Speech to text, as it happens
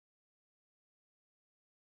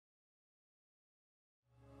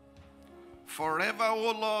Forever,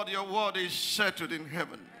 O Lord, your word is settled in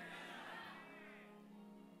heaven.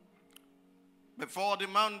 Before the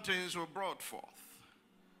mountains were brought forth,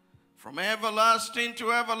 from everlasting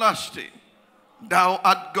to everlasting, thou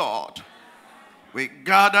art God. We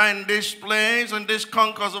gather in this place and this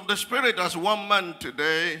concourse of the Spirit as one man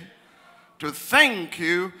today to thank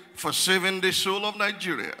you for saving the soul of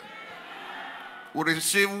Nigeria. We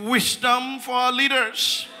receive wisdom for our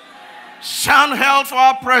leaders, sound health for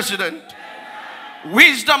our president,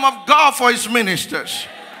 wisdom of God for his ministers.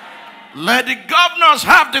 Let the governors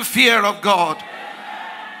have the fear of God.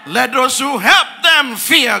 Let those who help them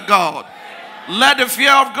fear God. Let the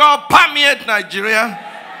fear of God permeate Nigeria.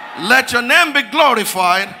 Let your name be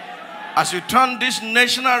glorified as you turn this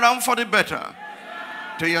nation around for the better.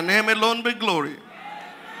 To your name alone be glory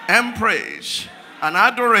and praise and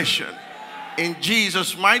adoration. In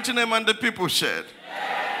Jesus' mighty name, and the people said,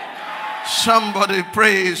 somebody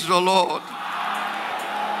praise the Lord.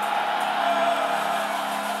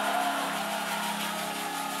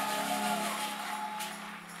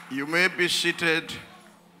 You may be seated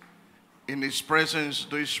in his presence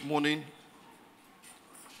this morning.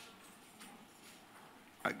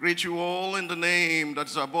 I greet you all in the name that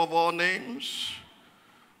is above all names,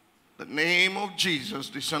 the name of Jesus,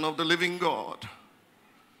 the Son of the living God.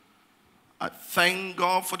 I thank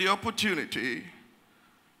God for the opportunity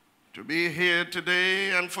to be here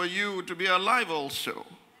today and for you to be alive also.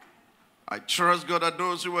 I trust God that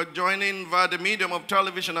those who are joining via the medium of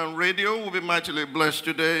television and radio will be mightily blessed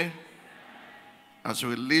today as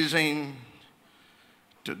we listen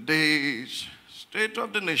to today's State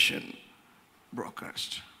of the Nation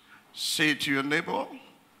broadcast. Say to your neighbor,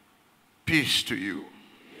 peace to you,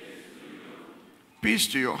 peace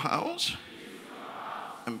to your house,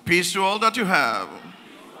 and peace to all that you have,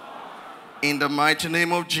 in the mighty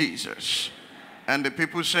name of Jesus. And the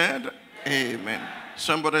people said, amen.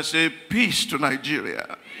 Somebody say, peace to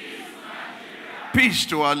Nigeria, peace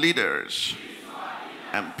to our leaders,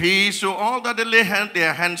 and peace to all that they lay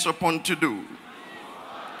their hands upon to do.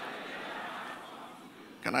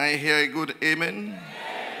 Can I hear a good amen?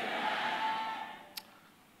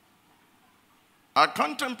 Our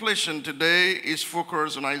contemplation today is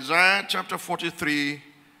focused on Isaiah chapter 43,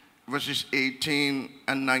 verses 18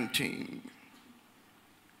 and 19.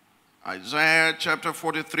 Isaiah chapter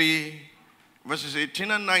 43, verses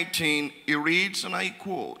 18 and 19, it reads, and I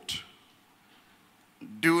quote,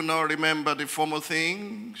 do not remember the former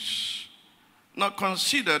things, nor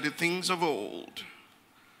consider the things of old.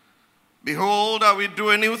 Behold, I will do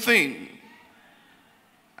a new thing.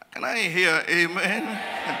 Can I hear amen?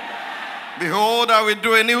 Behold, I will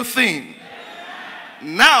do a new thing.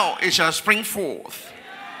 Now it shall spring forth.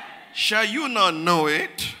 Shall you not know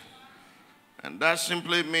it? And that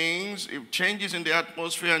simply means if changes in the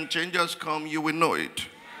atmosphere and changes come, you will know it.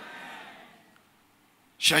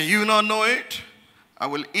 Shall you not know it? I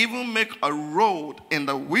will even make a road in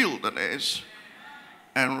the wilderness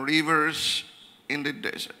and rivers in the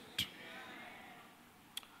desert.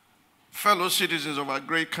 Fellow citizens of our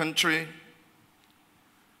great country,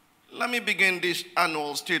 let me begin this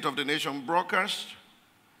annual State of the Nation broadcast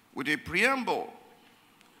with a preamble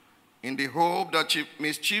in the hope that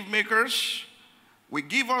mischief makers will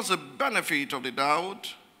give us the benefit of the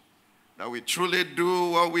doubt that we truly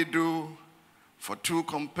do what we do for two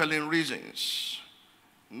compelling reasons.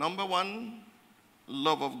 Number one,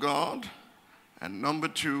 love of God, and number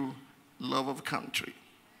two, love of country.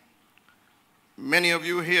 Many of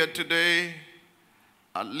you here today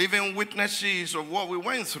are living witnesses of what we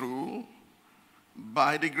went through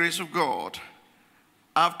by the grace of God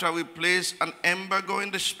after we placed an embargo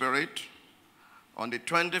in the spirit on the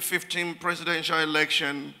 2015 presidential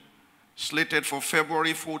election slated for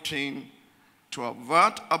February 14 to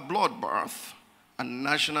avert a bloodbath and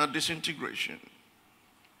national disintegration.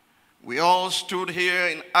 We all stood here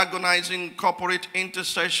in agonizing corporate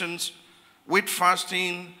intercessions with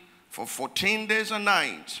fasting for 14 days and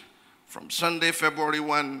nights from Sunday, February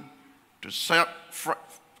 1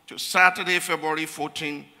 to Saturday, February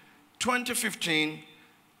 14, 2015,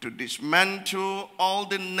 to dismantle all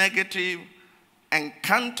the negative and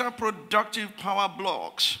counterproductive power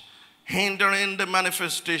blocks hindering the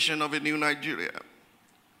manifestation of a new Nigeria.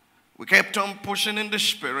 We kept on pushing in the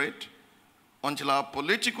spirit until our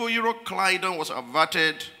political Euroclydon was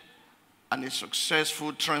averted and a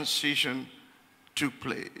successful transition took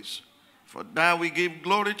place. For that we give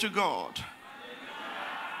glory to God.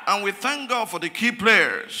 And we thank God for the key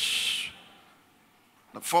players.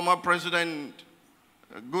 The former President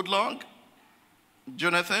Goodluck,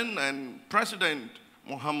 Jonathan, and President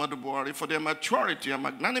Muhammadu Buhari for their maturity and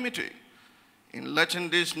magnanimity in letting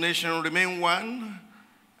this nation remain one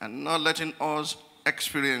and not letting us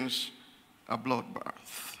experience a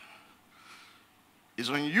bloodbath. It's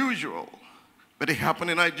unusual, but it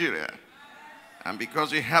happened in Nigeria. And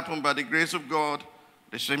because it happened by the grace of God,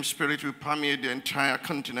 the same spirit will permeate the entire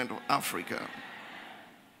continent of Africa.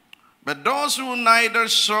 But those who neither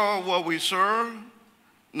saw what we saw,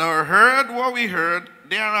 nor heard what we heard,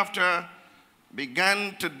 thereafter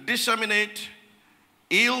began to disseminate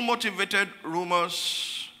ill-motivated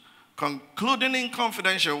rumors, concluding in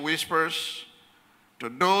confidential whispers to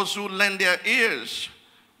those who lend their ears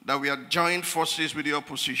that we had joined forces with the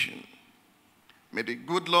opposition. May the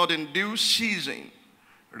good Lord in due season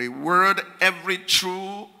reward every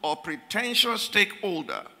true or pretentious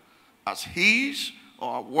stakeholder as his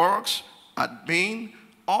or our works had been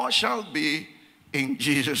or shall be, in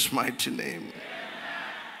Jesus' mighty name.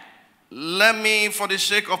 Let me, for the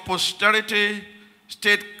sake of posterity,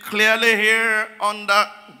 state clearly here under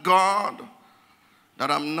God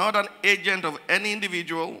that I'm not an agent of any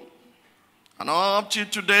individual. And up to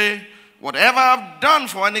today, whatever I've done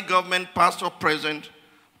for any government, past or present,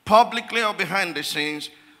 publicly or behind the scenes,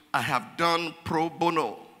 I have done pro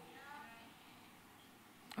bono.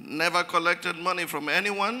 I never collected money from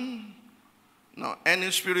anyone, nor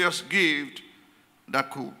any spurious gift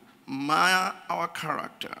that could mar our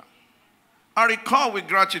character. I recall with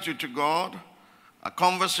gratitude to God a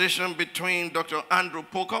conversation between Dr. Andrew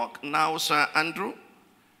Pocock, now Sir Andrew,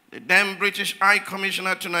 the then British High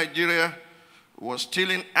Commissioner to Nigeria, who was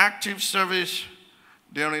still in active service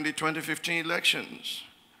during the 2015 elections.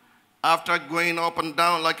 After going up and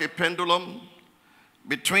down like a pendulum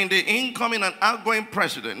between the incoming and outgoing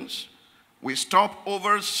presidents, we stopped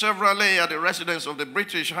over severally at the residence of the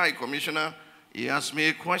British High Commissioner. He asked me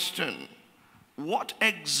a question. What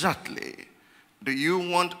exactly do you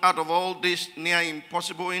want out of all these near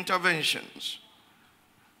impossible interventions?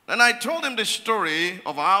 Then I told him the story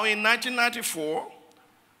of how in 1994,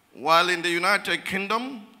 while in the United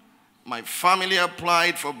Kingdom, my family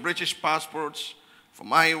applied for British passports for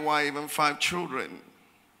my wife and 5 children.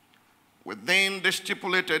 Within the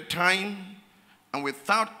stipulated time, and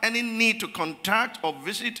without any need to contact or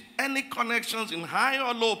visit any connections in high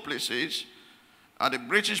or low places, at the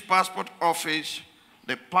British Passport Office,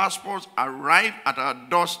 the passports arrived at our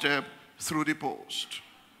doorstep through the post.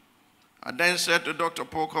 I then said to Dr.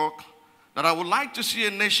 Pocock that I would like to see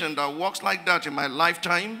a nation that works like that in my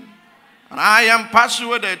lifetime, and I am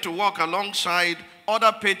persuaded to work alongside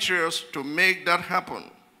other patriots to make that happen.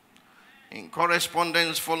 In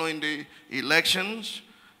correspondence following the elections,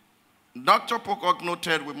 Dr. Pocock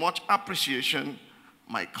noted with much appreciation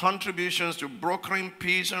my contributions to brokering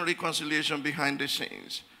peace and reconciliation behind the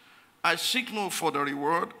scenes. I seek no further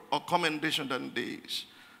reward or commendation than this.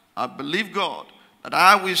 I believe God that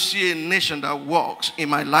I will see a nation that works in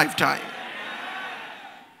my lifetime.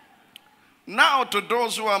 Now to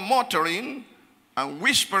those who are muttering and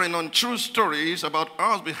whispering untrue stories about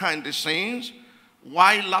us behind the scenes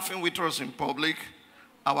while laughing with us in public,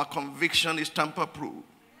 our conviction is tamper-proof.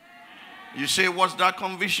 You say, what's that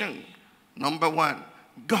conviction? Number 1,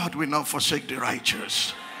 God will not forsake the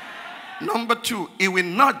righteous. Number 2, he will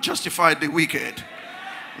not justify the wicked.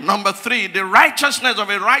 Number 3, the righteousness of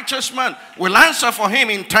a righteous man will answer for him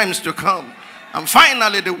in times to come. And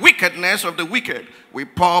finally, the wickedness of the wicked will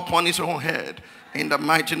pour upon his own head in the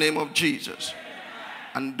mighty name of Jesus.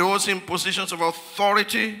 And those in positions of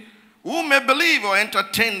authority who may believe or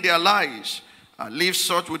entertain their lies, I leave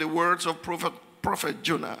such with the words of Prophet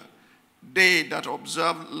Jonah. They that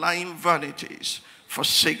observe lying vanities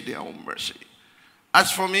forsake their own mercy.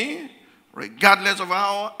 As for me, regardless of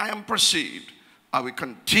how I am perceived, I will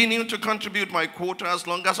continue to contribute my quota as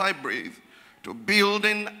long as I breathe to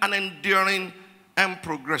building an enduring and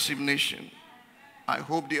progressive nation. I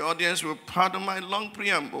hope the audience will pardon my long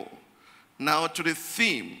preamble. Now to the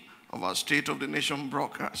theme of our State of the Nation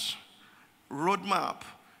broadcast. Roadmap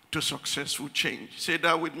to successful change. Say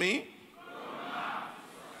that with me.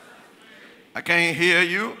 I can't hear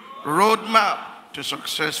you. Roadmap to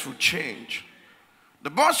successful change.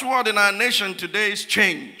 The buzzword in our nation today is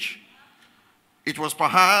change. It was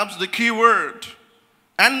perhaps the key word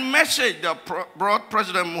and message that brought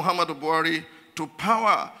President Muhammadu Buhari to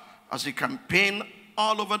power as he campaigned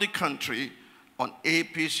all over the country on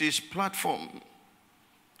APC's platform.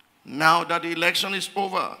 Now that the election is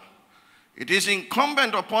over, it is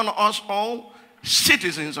incumbent upon us all,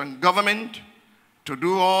 citizens and government, to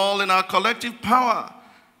do all in our collective power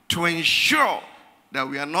to ensure that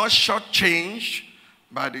we are not shortchanged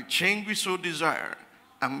by the change we so desire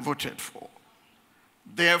and voted for.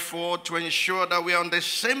 Therefore, to ensure that we are on the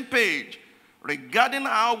same page regarding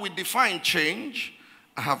how we define change,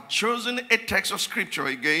 I have chosen a text of scripture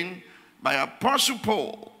again by Apostle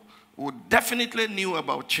Paul, who definitely knew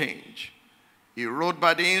about change. He wrote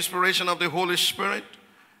by the inspiration of the Holy Spirit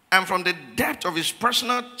and from the depth of his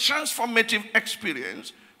personal transformative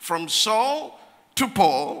experience from Saul to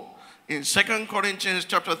Paul in 2 Corinthians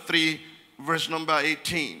chapter 3, verse number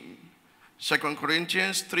 18. 2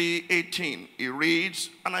 Corinthians 3:18. He reads,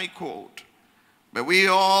 and I quote, "But we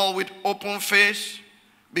all with open face,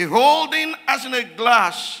 beholding as in a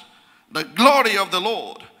glass the glory of the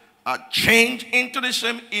Lord, are changed into the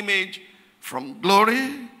same image from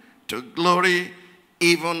glory to glory,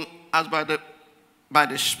 even as by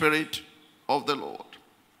the Spirit of the Lord."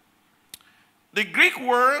 The Greek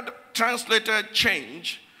word translated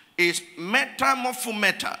change is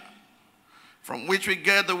metamorphometa, from which we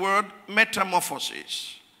get the word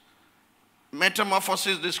metamorphosis.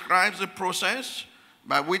 Metamorphosis describes the process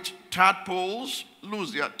by which tadpoles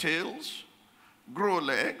lose their tails, grow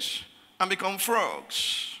legs, and become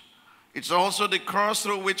frogs. It's also the course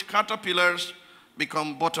through which caterpillars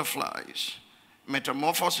become butterflies.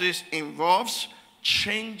 Metamorphosis involves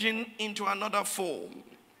changing into another form.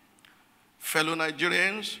 Fellow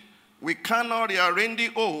Nigerians, we cannot rearrange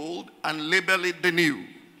the old and label it the new.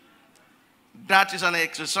 That is an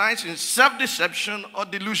exercise in self-deception or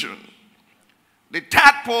delusion. The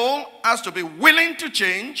tadpole has to be willing to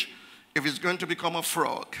change if it's going to become a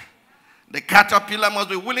frog. The caterpillar must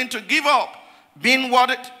be willing to give up being what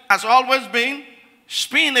it has always been,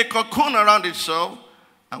 spin a cocoon around itself,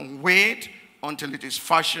 and wait until it is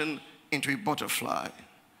fashioned into a butterfly.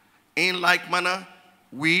 In like manner,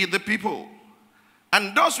 we the people,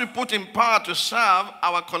 and those we put in power to serve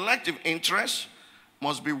our collective interests,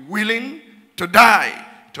 must be willing to die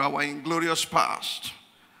to our inglorious past.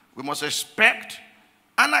 We must expect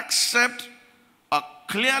and accept a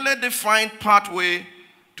clearly defined pathway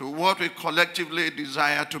to what we collectively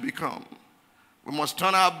desire to become. We must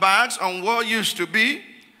turn our backs on what used to be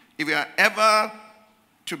if we are ever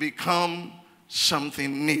to become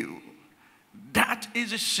something new. That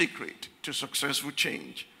is the secret to successful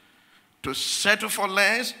change. To settle for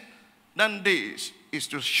less than this is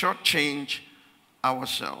to shortchange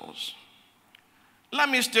ourselves. Let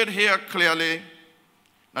me state here clearly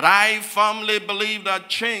that I firmly believe that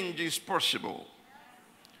change is possible.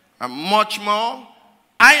 And much more,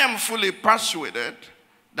 I am fully persuaded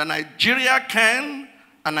that Nigeria can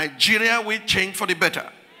and Nigeria will change for the better.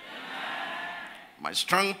 My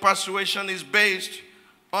strong persuasion is based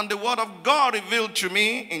on the word of God revealed to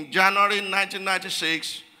me in January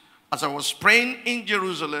 1996 as I was praying in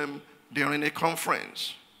Jerusalem during a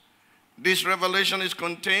conference. This revelation is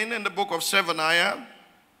contained in the book of Zephaniah,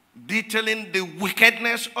 detailing the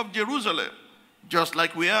wickedness of Jerusalem, just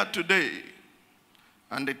like we are today,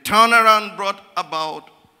 and the turnaround brought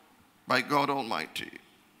about by God Almighty.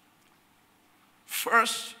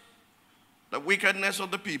 First, the wickedness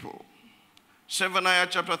of the people. Zephaniah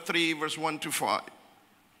chapter 3, verse 1 to 5.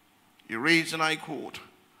 He reads, and I quote,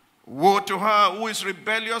 "Woe to her who is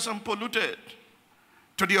rebellious and polluted,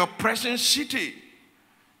 to the oppressing city.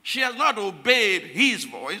 She has not obeyed his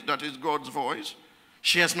voice," that is God's voice.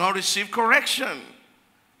 "She has not received correction.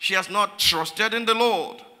 She has not trusted in the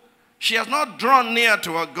Lord. She has not drawn near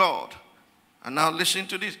to her God." And now listen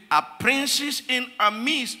to this. "Our princes in her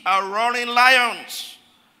midst are roaring lions.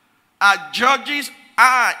 Our judges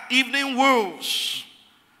are evening wolves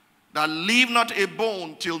that leave not a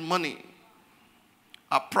bone till morning.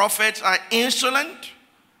 Our prophets are insolent,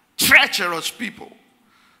 treacherous people.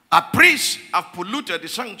 Our priests have polluted the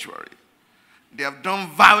sanctuary. They have done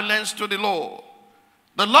violence to the law.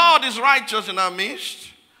 The Lord is righteous in our midst.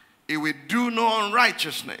 He will do no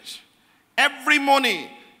unrighteousness. Every morning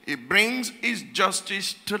he brings his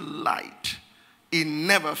justice to light. He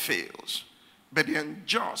never fails, but the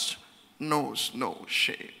unjust knows no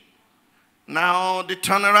shame." Now the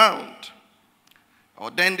turnaround.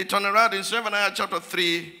 Then the turnaround in Zephaniah chapter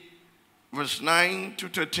 3, verse 9 to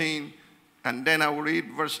 13. And then I will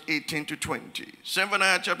read verse 18 to 20.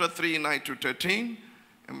 Zephaniah chapter 3, 9 to 13.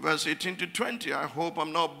 And verse 18 to 20. I hope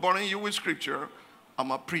I'm not boring you with scripture. I'm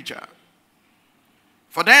a preacher.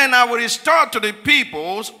 "For then I will restore to the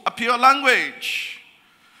peoples a pure language,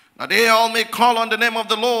 that they all may call on the name of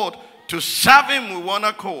the Lord to serve him with one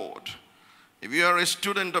accord." If you are a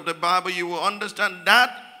student of the Bible, you will understand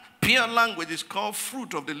that pure language is called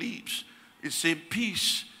fruit of the lips. It says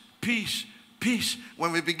peace, peace, peace.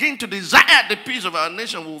 When we begin to desire the peace of our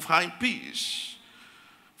nation, we will find peace.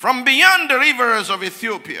 "From beyond the rivers of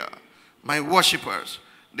Ethiopia, my worshippers,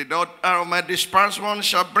 the daughter of my dispersed ones,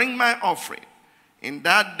 shall bring my offering. In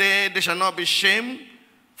that day they shall not be shamed,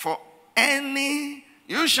 for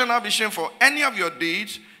you shall not be shamed for any of your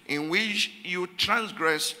deeds in which you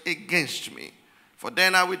transgress against me. For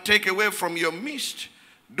then I will take away from your midst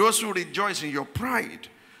those who rejoice in your pride,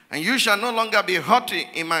 and you shall no longer be haughty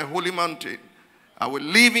in my holy mountain. I will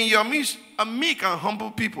live in your midst a meek and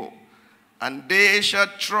humble people, and they shall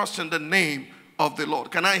trust in the name of the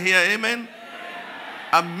Lord. Can I hear amen?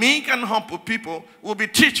 A meek and humble people will be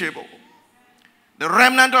teachable. The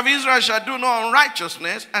remnant of Israel shall do no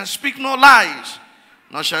unrighteousness and speak no lies,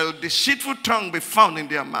 nor shall a deceitful tongue be found in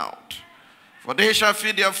their mouth. For they shall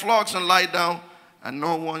feed their flocks and lie down, and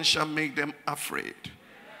no one shall make them afraid.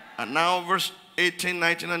 And now verse 18,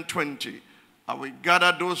 19, and 20. I will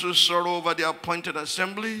gather those who sorrow over the appointed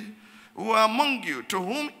assembly, who are among you, to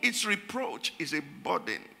whom its reproach is a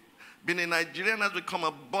burden. Being a Nigerian has become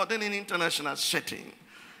a burden in international setting.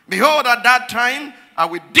 Behold, at that time, I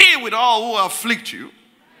will deal with all who afflict you.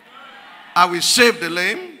 I will save the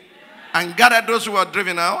lame and gather those who are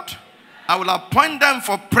driven out. I will appoint them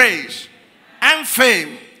for praise and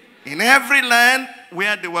fame in every land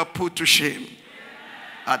where they were put to shame.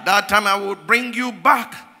 At that time, I will bring you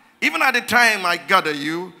back, even at the time I gather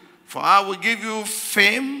you, for I will give you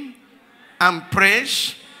fame and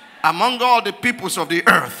praise among all the peoples of the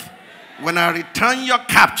earth, when I return your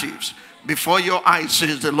captives before your eyes,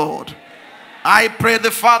 says the Lord. I pray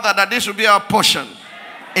the Father that this will be our portion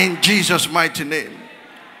in Jesus' mighty name.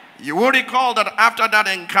 You will recall that after that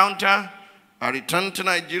encounter, I returned to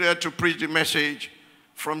Nigeria to preach the message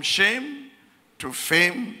from shame to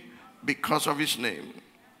fame because of his name.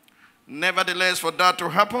 Nevertheless, for that to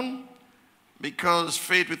happen, because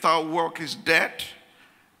faith without work is dead,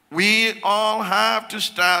 we all have to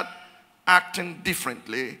start acting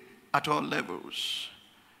differently at all levels.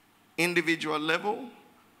 Individual level,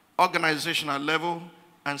 organizational level,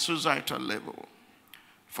 and societal level.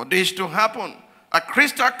 For this to happen, a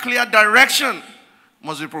crystal clear direction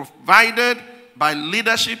must be provided by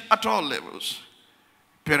leadership at all levels.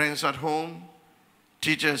 Parents at home,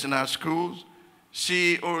 teachers in our schools,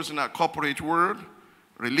 CEOs in our corporate world,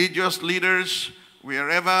 religious leaders,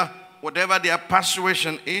 whatever their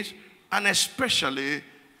persuasion is, and especially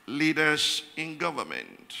leaders in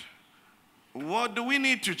government. What do we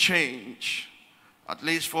need to change? At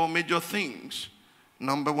least 4 major things.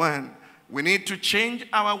 Number one, we need to change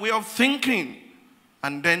our way of thinking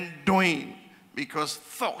and then doing, because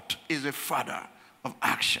thought is the father of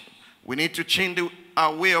action. We need to change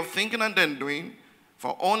our way of thinking and then doing,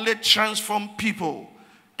 for only transformed people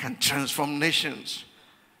can transform nations.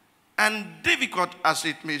 And difficult as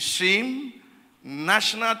it may seem,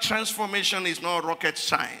 national transformation is not rocket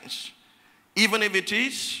science. Even if it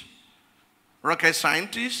is, rocket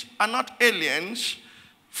scientists are not aliens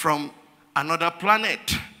from another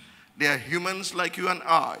planet. They are humans like you and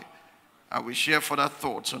I. I will share further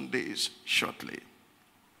thoughts on this shortly.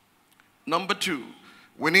 Number two,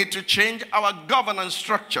 we need to change our governance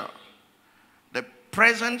structure. The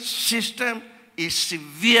present system is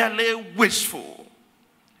severely wasteful.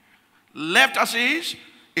 Left as is,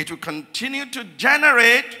 it will continue to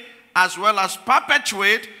generate as well as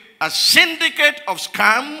perpetuate a syndicate of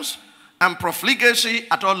scams and profligacy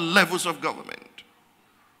at all levels of government.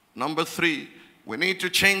 Number three, we need to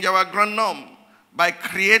change our ground norm by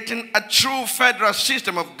creating a true federal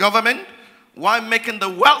system of government while making the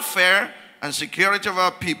welfare and security of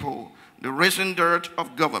our people the raison d'etre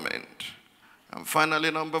of government. And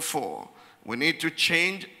finally, number four, we need to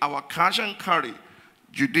change our cash and carry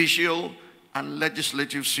judicial and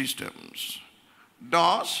legislative systems.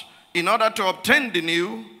 Thus, in order to obtain the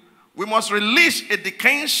new, we must release a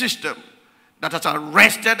decaying system that has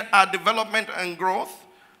arrested our development and growth,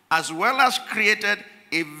 as well as created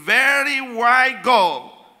a very wide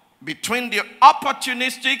gulf between the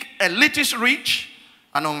opportunistic, elitist rich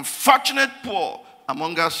and unfortunate poor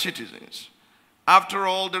among our citizens. After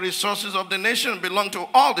all, the resources of the nation belong to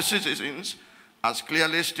all the citizens, as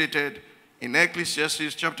clearly stated in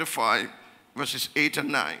Ecclesiastes chapter 5, verses 8 and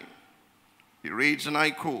 9. He reads, and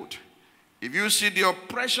I quote, "If you see the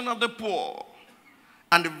oppression of the poor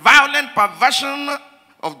and the violent perversion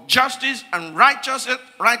of justice and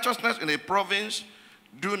righteousness in a province,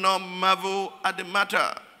 do not marvel at the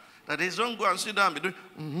matter." That is, don't go and sit down and be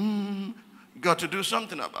doing, got to do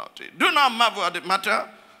something about it. Do not marvel at the matter,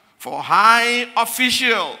 for high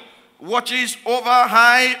official watches over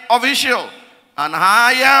high official, and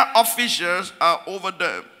higher officials are over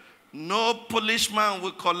them. No policeman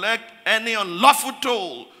will collect any unlawful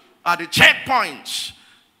toll at the checkpoints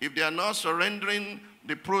if they are not surrendering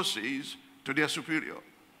the proceeds to their superior.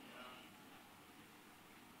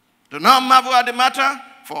 Do not marvel at the matter,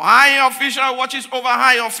 for high official watches over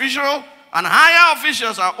high official, and higher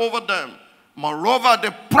officials are over them. Moreover,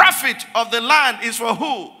 the profit of the land is for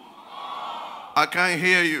who? I can't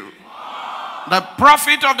hear you. The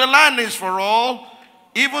profit of the land is for all.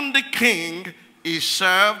 Even the king is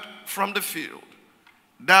served from the field.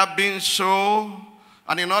 That being so,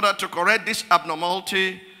 and in order to correct this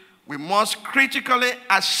abnormality, we must critically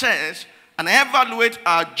assess and evaluate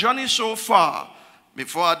our journey so far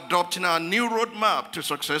before adopting our new roadmap to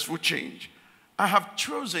successful change. I have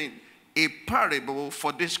chosen a parable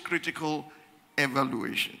for this critical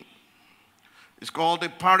evaluation. It's called the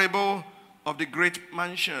parable of the great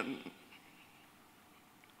mansion.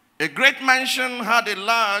 A great mansion had a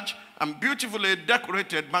large and beautifully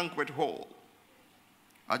decorated banquet hall.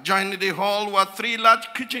 Adjoining the hall were 3 large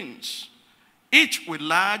kitchens, each with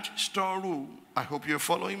large storeroom. I hope you're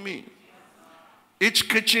following me. Each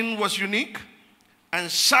kitchen was unique, and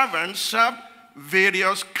servants served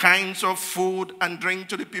various kinds of food and drink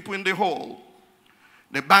to the people in the hall.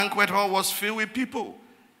 The banquet hall was filled with people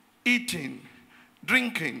eating,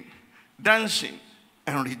 drinking, dancing,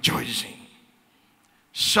 and rejoicing.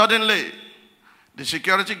 Suddenly, the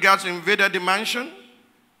security guards invaded the mansion,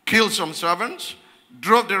 killed some servants,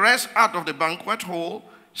 drove the rest out of the banquet hall,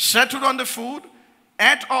 settled on the food,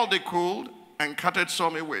 ate all they could, and carted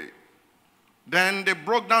some away. Then they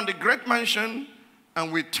broke down the great mansion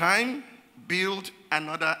and with time built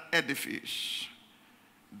another edifice.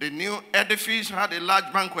 The new edifice had a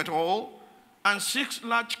large banquet hall and 6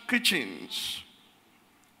 large kitchens,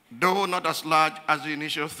 though not as large as the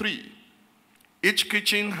initial 3. Each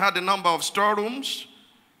kitchen had a number of storerooms.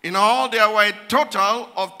 In all, there were a total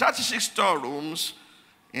of 36 storerooms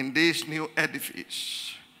in this new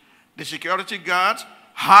edifice. The security guards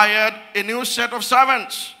hired a new set of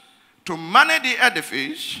servants to manage the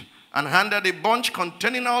edifice and handed a bunch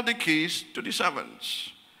containing all the keys to the servants.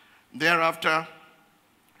 Thereafter,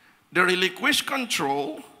 they relinquished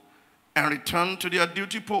control and returned to their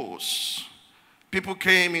duty posts. People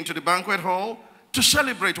came into the banquet hall to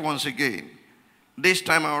celebrate once again. This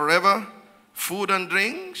time, however, food and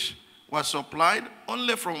drinks were supplied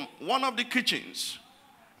only from one of the kitchens,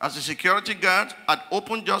 as the security guard had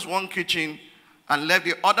opened just one kitchen and left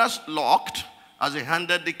the others locked as he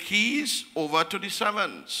handed the keys over to the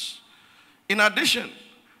servants. In addition,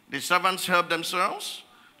 the servants helped themselves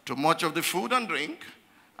to much of the food and drink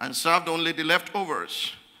and served only the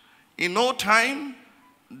leftovers. In no time,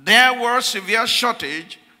 there was severe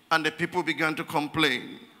shortage and the people began to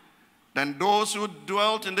complain. Then those who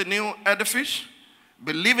dwelt in the new edifice,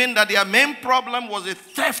 believing that their main problem was the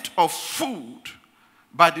theft of food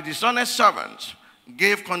by the dishonest servants,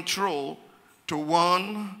 gave control to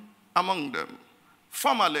one among them,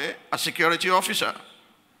 formerly a security officer,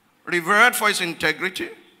 revered for his integrity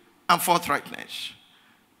and forthrightness.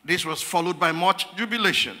 This was followed by much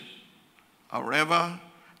jubilation. However,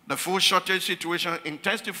 the food shortage situation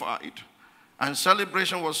intensified, and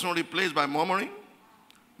celebration was soon replaced by murmuring,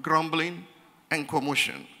 grumbling, and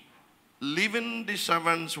commotion, leaving the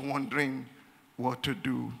servants wondering what to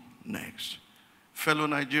do next. Fellow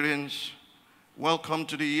Nigerians, welcome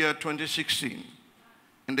to the year 2016.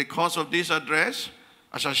 In the course of this address,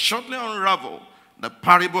 I shall shortly unravel the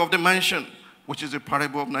parable of the mansion, which is the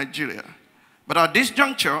parable of Nigeria. But at this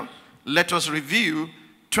juncture, let us review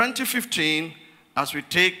 2015 as we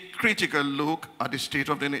take a critical look at the state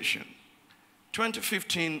of the nation.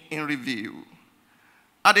 2015 in review.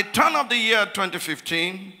 At the turn of the year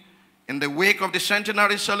 2015, in the wake of the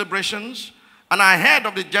centenary celebrations and ahead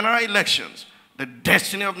of the general elections, the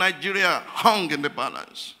destiny of Nigeria hung in the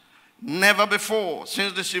balance. Never before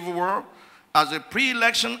since the Civil War has the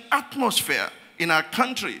pre-election atmosphere in our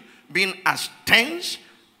country been as tense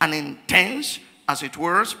and intense as it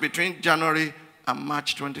was between January and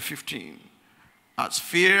March 2015. As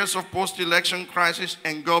fears of post-election crisis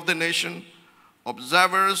engulfed the nation,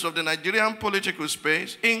 observers of the Nigerian political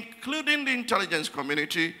space, including the intelligence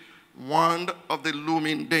community, warned of the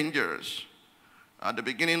looming dangers. At the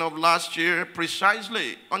beginning of last year,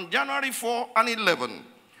 precisely on January 4 and 11,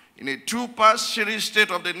 in a 2-part series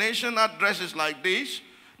State of the Nation addresses like this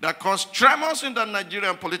that caused tremors in the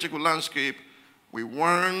Nigerian political landscape, we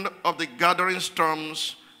warned of the gathering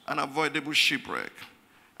storms and avoidable shipwreck,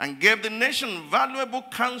 and gave the nation valuable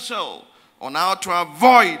counsel on how to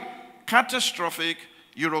avoid catastrophic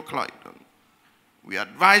Euroclydon. We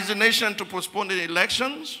advised the nation to postpone the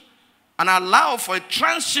elections and allow for a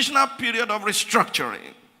transitional period of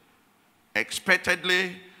restructuring.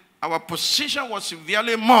 Expectedly, our position was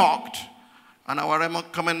severely mocked and our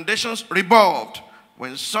recommendations revolved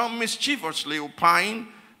when some mischievously opined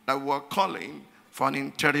that we were calling for an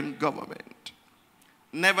interim government.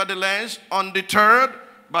 Nevertheless, undeterred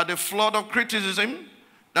by the flood of criticism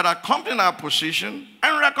that accompanied our position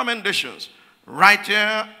and recommendations. Right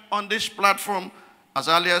here on this platform, as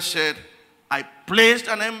earlier said, I placed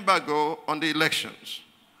an embargo on the elections.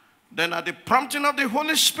 Then at the prompting of the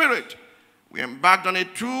Holy Spirit, we embarked on a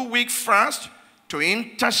 2-week fast to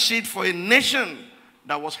intercede for a nation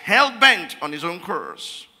that was hell-bent on its own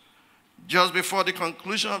course. Just before the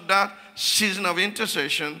conclusion of that season of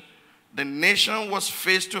intercession, the nation was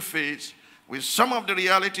face to face with some of the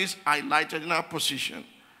realities highlighted in our position.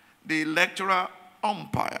 The electoral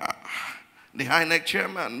umpire, the INEC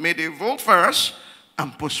chairman, made a vote for us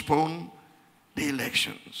and postponed the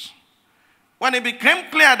elections. When it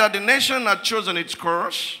became clear that the nation had chosen its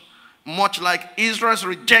course, much like Israel's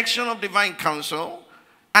rejection of divine counsel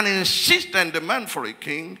and insistent demand for a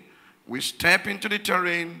king, we step into the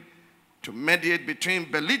terrain to mediate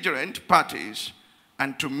between belligerent parties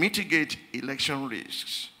and to mitigate election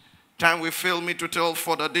risks. Time will fail me to tell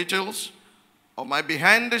further details of my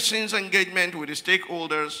behind-the-scenes engagement with the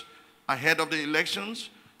stakeholders ahead of the elections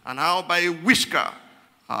and how by a whisker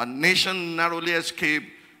our nation narrowly escaped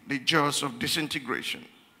the jaws of disintegration.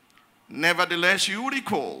 Nevertheless, you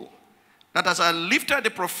recall that as I lifted the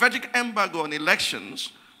prophetic embargo on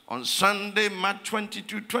elections on Sunday, March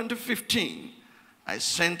 22, 2015, I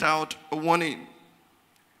sent out a warning.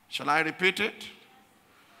 Shall I repeat it?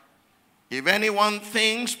 If anyone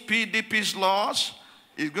thinks PDP's loss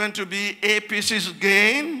is going to be APC's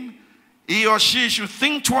gain, he or she should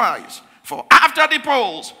think twice. For after the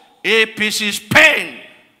polls, APC's pain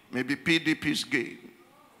may be PDP's gain.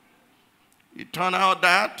 It turned out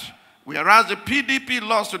that whereas the PDP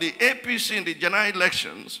lost to the APC in the general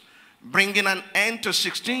elections, bringing an end to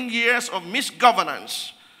 16 years of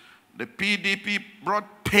misgovernance, the PDP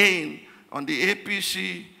brought pain on the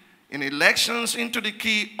APC in elections into the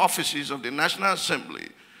key offices of the National Assembly,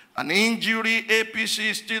 an injury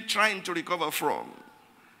APC is still trying to recover from.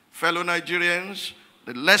 Fellow Nigerians,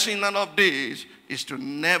 the lesson of this is to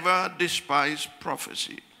never despise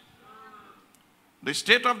prophecy. The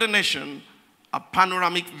state of the nation, a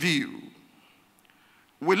panoramic view.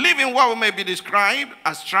 We live in what may be described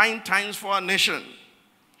as trying times for our nation.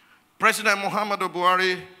 President Muhammadu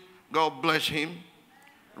Buhari, God bless him,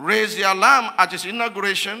 raised the alarm at his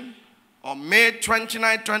inauguration on May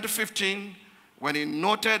 29, 2015, when he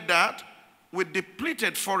noted that with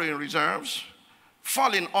depleted foreign reserves,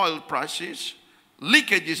 falling oil prices,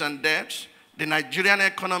 leakages and debts, the Nigerian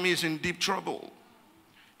economy is in deep trouble.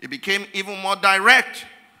 He became even more direct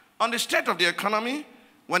on the state of the economy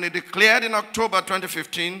when he declared in October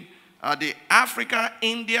 2015 at the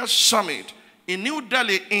Africa-India Summit in New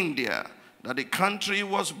Delhi, India, that the country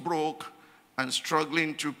was broke and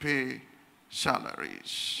struggling to pay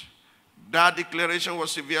salaries. That declaration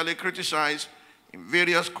was severely criticized in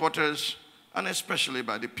various quarters and especially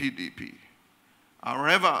by the PDP.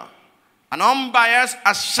 However, an unbiased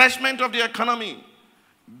assessment of the economy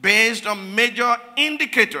based on major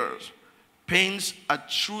indicators paints a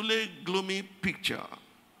truly gloomy picture.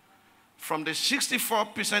 From the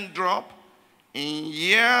 64% drop in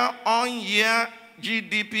year-on-year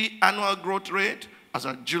GDP annual growth rate as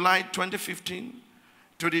of July 2015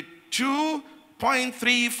 to the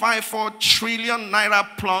 2.354 trillion naira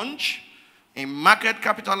plunge in market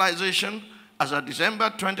capitalization as of December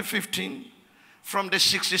 2015, from the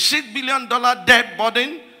 $66 billion debt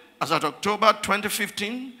burden as of October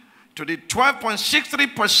 2015 to the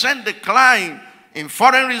 12.63% decline in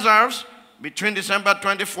foreign reserves between December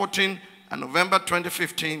 2014 and November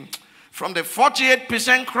 2015, from the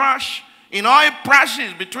 48% crash in oil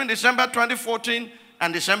prices between December 2014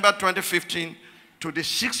 and December 2015 to the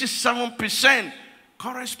 67%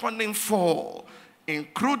 corresponding fall in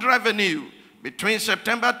crude revenue between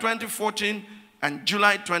September 2014 and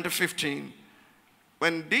July 2015.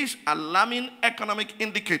 When these alarming economic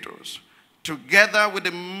indicators, together with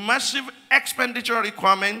the massive expenditure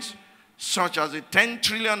requirements, such as the 10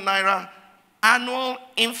 trillion naira annual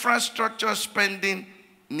infrastructure spending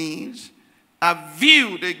needs, are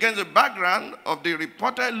viewed against the background of the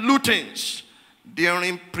reported lootings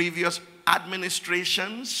during previous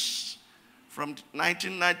administrations from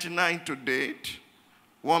 1999 to date,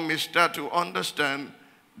 one may start to understand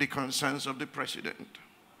the concerns of the president.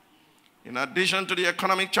 In addition to the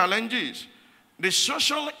economic challenges, the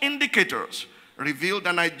social indicators reveal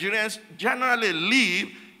that Nigerians generally live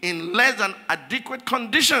in less than adequate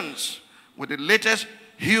conditions, with the latest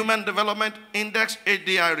Human Development Index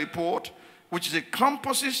HDI report, which is a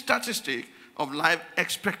composite statistic of life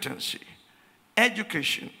expectancy,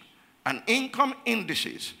 education, and income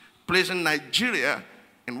indices, placing Nigeria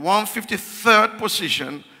in 153rd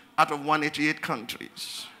position out of 188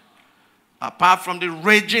 countries. Apart from the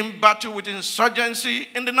raging battle with insurgency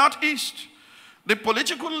in the Northeast, the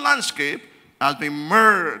political landscape has been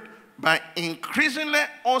marred by increasingly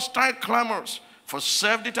hostile clamors for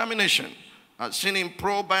self-determination, as seen in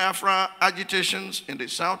pro-Biafra agitations in the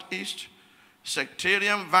Southeast,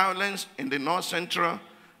 sectarian violence in the North Central,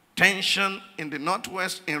 tension in the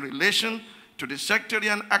Northwest in relation to the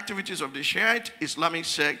sectarian activities of the Shiite Islamic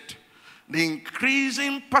sect, the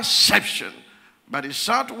increasing perception by the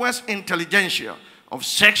Southwest intelligentsia of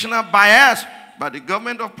sectional bias by the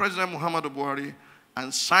government of President Muhammadu Buhari,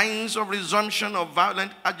 and signs of resumption of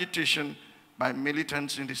violent agitation by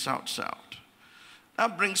militants in the South-South.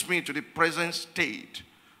 That brings me to the present state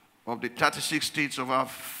of the 36 states of our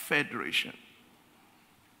federation.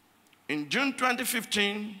 In June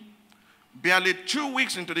 2015, barely 2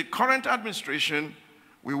 weeks into the current administration,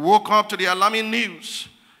 we woke up to the alarming news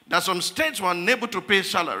that some states were unable to pay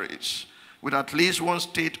salaries, with at least one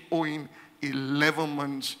state owing 11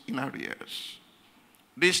 months in arrears.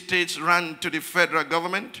 These states ran to the federal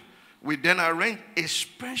government. We then arranged a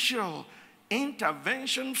special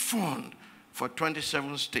intervention fund for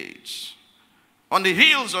 27 states. On the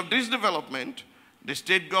heels of this development, the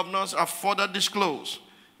state governors have further disclosed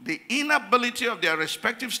the inability of their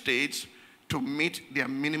respective states to meet their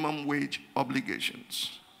minimum wage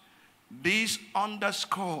obligations. This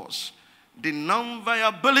underscores the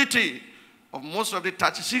non-viability of most of the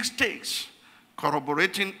 36 states,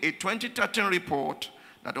 corroborating a 2013 report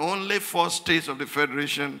that only 4 states of the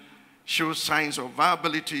Federation show signs of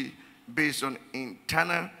viability based on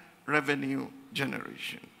internal revenue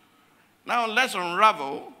generation. Now let's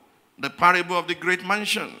unravel the parable of the great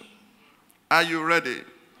mansion. Are you ready?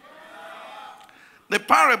 The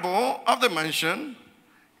parable of the mansion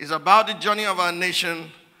is about the journey of our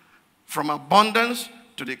nation from abundance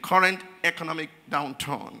to the current economic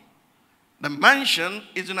downturn. The mansion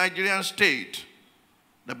is a Nigerian state.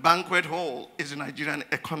 The banquet hall is the Nigerian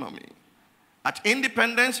economy. At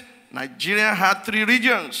independence, Nigeria had 3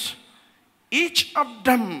 regions, each of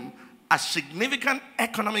them a significant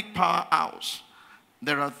economic powerhouse.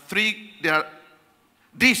 These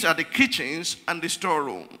are the kitchens and the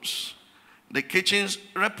storerooms. The kitchens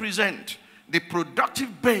represent the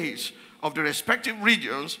productive base of the respective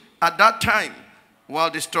regions at that time,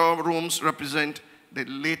 while the storerooms represent the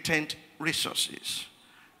latent resources.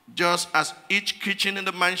 Just as each kitchen in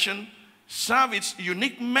the mansion served its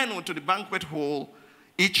unique menu to the banquet hall,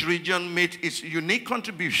 each region made its unique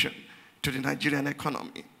contribution to the Nigerian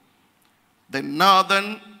economy. The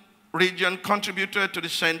northern region contributed to the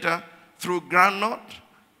center through groundnut,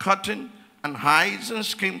 cotton, and hides and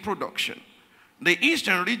skin production. The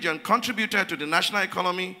eastern region contributed to the national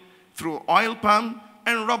economy through oil palm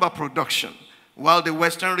and rubber production, while the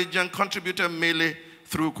western region contributed mainly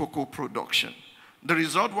through cocoa production. The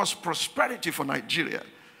result was prosperity for Nigeria,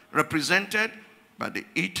 represented by the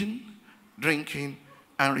eating, drinking,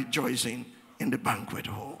 and rejoicing in the banquet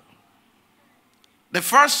hall. The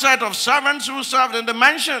first set of servants who served in the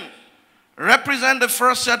mansion represent the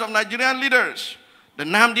first set of Nigerian leaders, the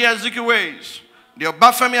Nnamdi Azikiwes, the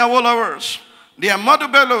Obafemi Awolowos, the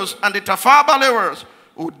Ahmadu Bellos, and the Tafawa Balewas,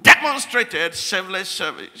 who demonstrated selfless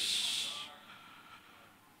service.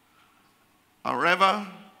 However,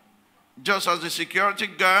 just as the security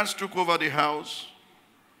guards took over the house,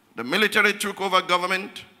 the military took over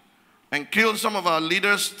government and killed some of our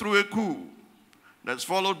leaders through a coup that's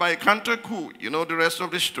followed by a counter coup. You know the rest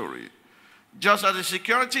of the story. Just as the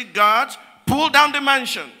security guards pulled down the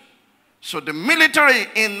mansion, so the military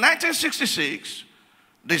in 1966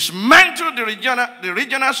 dismantled the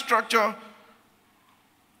regional structure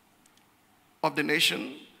of the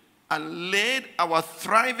nation and laid our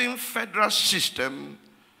thriving federal system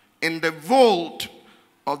in the vault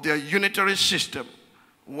of their unitary system,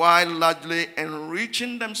 while largely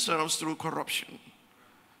enriching themselves through corruption.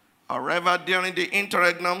 However, during the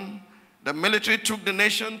interregnum, the military took the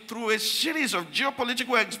nation through a series of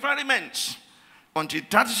geopolitical experiments until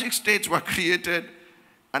 36 states were created,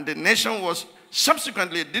 and the nation was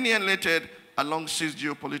subsequently delineated along 6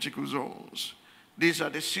 geopolitical zones. These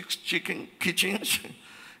are the 6 kitchens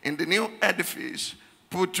in the new edifice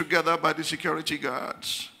put together by the security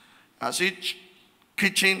guards. As each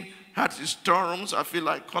kitchen had its storerooms, I feel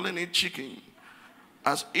like calling it chicken.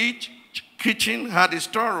 As each kitchen had its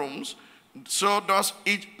storerooms, so does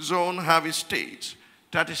each zone have its states,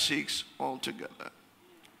 36 altogether.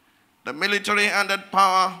 The military handed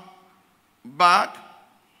power back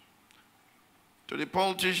to the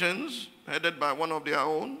politicians, headed by one of their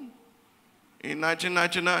own, in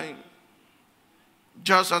 1999.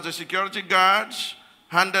 Just as the security guards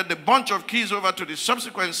handed the bunch of keys over to the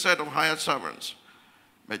subsequent set of hired servants.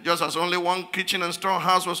 But just as only one kitchen and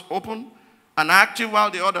storehouse was open and active while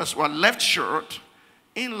the others were left short,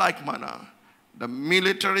 in like manner, the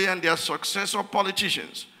military and their successor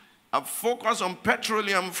politicians have focused on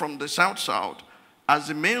petroleum from the South-South as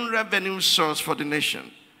the main revenue source for the nation,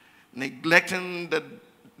 neglecting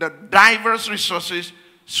the diverse resources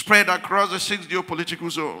spread across the 6 geopolitical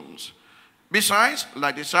zones. Besides,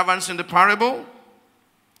 like the servants in the parable,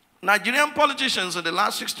 Nigerian politicians in the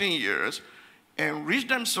last 16 years enriched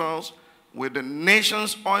themselves with the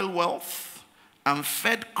nation's oil wealth and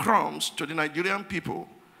fed crumbs to the Nigerian people,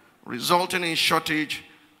 resulting in shortage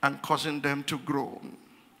and causing them to groan.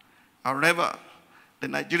 However, the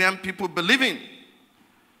Nigerian people, believing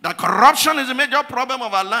that corruption is a major problem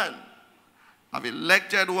of our land, have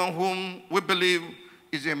elected one whom we believe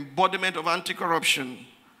is the embodiment of anti-corruption,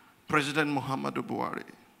 President Muhammadu Buhari.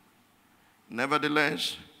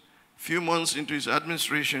 Nevertheless, few months into his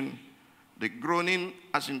administration, the groaning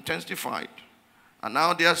has intensified, and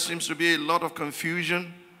now there seems to be a lot of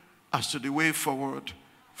confusion as to the way forward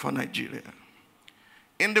for Nigeria.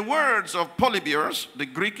 In the words of Polybius, the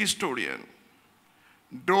Greek historian,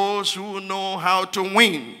 those who know how to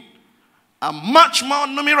win are much more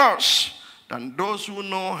numerous than those who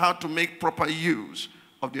know how to make proper use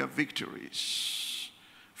of their victories.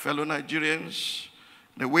 Fellow Nigerians,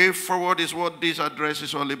 the way forward is what this address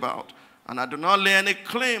is all about. And I do not lay any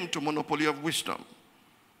claim to monopoly of wisdom.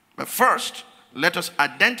 But first, let us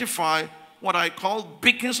identify what I call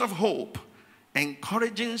beacons of hope,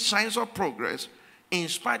 encouraging signs of progress in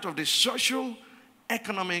spite of the social,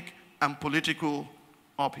 economic, and political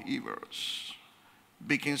upheavals.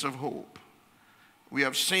 Beacons of hope. We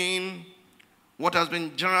have seen what has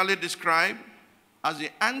been generally described as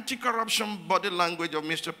the anti-corruption body language of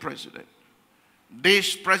Mr. President.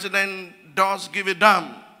 This president does give a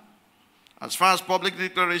damn as far as public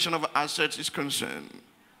declaration of assets is concerned,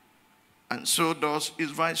 and so does his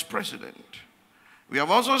vice president. We have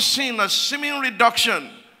also seen a seeming reduction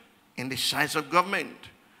in the size of government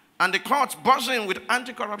and the courts buzzing with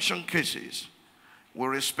anti-corruption cases. With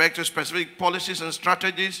respect to specific policies and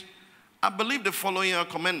strategies, I believe the following are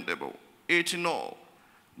commendable. 8 in all.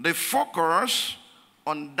 The focus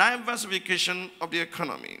on diversification of the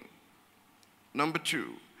economy. Number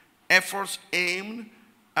 2, efforts aimed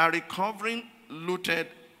at recovering looted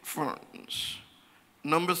funds.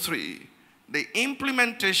 Number 3, the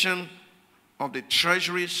implementation of the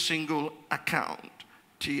Treasury Single Account,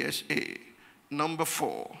 TSA. Number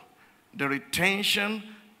 4, the retention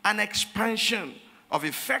and expansion of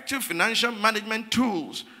effective financial management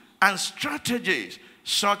tools and strategies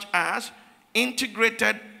such as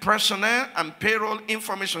integrated personnel and payroll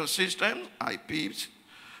information systems, IPs,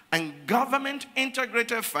 and government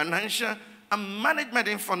integrated financial and management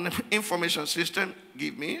information system,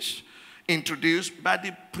 GIVMIS, introduced by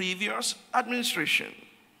the previous administration.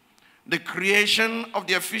 The creation of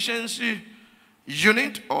the efficiency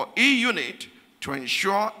unit or E-unit to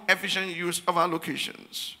ensure efficient use of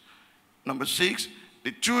allocations. Number 6,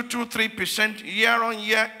 the 2 to 3%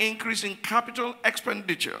 year-on-year increase in capital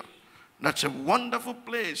expenditure. That's a wonderful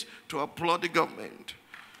place to applaud the government.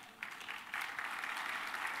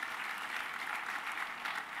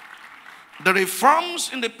 The reforms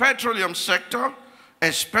in the petroleum sector,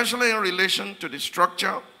 especially in relation to the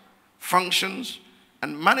structure, functions,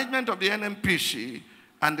 and management of the NNPC,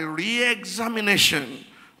 and the re-examination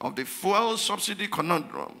of the fuel subsidy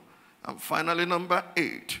conundrum. And finally, number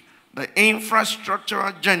 8, the infrastructure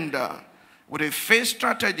agenda with a phased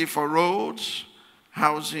strategy for roads,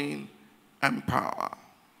 housing, and power.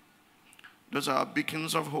 Those are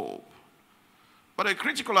beacons of hope. But a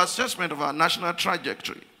critical assessment of our national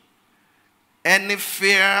trajectory. Any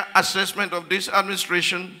fair assessment of this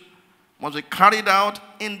administration must be carried out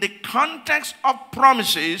in the context of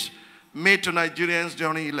promises made to Nigerians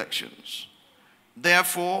during elections.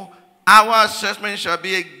 Therefore, our assessment shall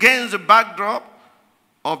be against the backdrop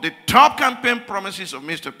of the top campaign promises of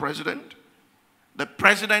Mr. President, the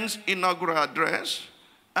President's inaugural address,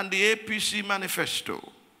 and the APC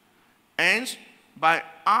manifesto. Hence, by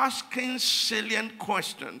asking salient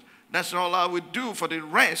questions, that's all I will do for the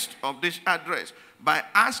rest of this address. By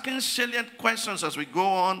asking salient questions as we go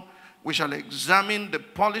on, we shall examine the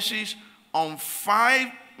policies on 5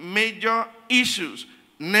 major issues.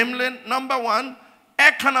 Namely, number 1,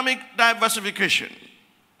 economic diversification.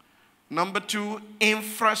 Number 2,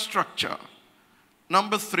 infrastructure.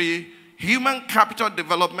 Number 3, human capital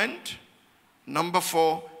development. Number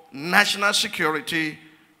 4, national security.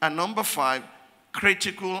 And number 5,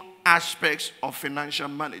 critical aspects of financial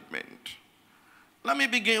management. Let me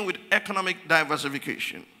begin with economic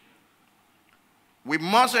diversification. We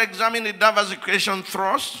must examine the diversification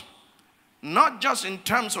thrust, not just in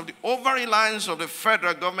terms of the over-reliance of the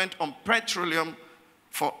federal government on petroleum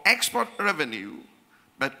for export revenue,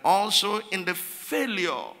 but also in the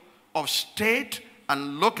failure of state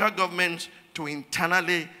and local governments to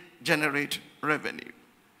internally generate revenue.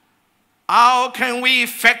 How can we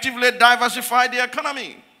effectively diversify the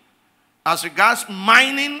economy? As regards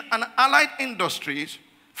mining and allied industries,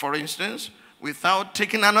 for instance, without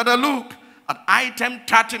taking another look at item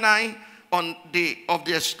 39 of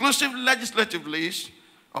the exclusive legislative list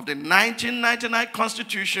of the 1999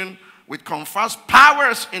 Constitution, which confers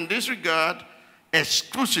powers in this regard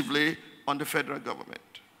exclusively on the federal government.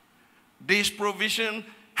 This provision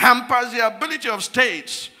hampers the ability of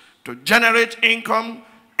states to generate income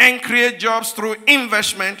and create jobs through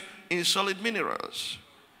investment in solid minerals.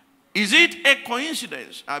 Is it a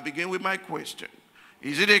coincidence? I begin with my question.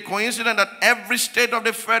 Is it a coincidence that every state of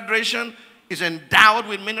the Federation is endowed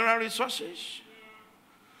with mineral resources?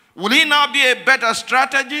 Will it now be a better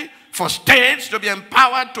strategy for states to be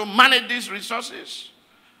empowered to manage these resources?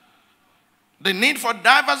 The need for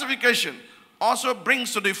diversification also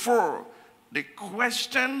brings to the fore the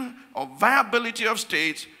question of viability of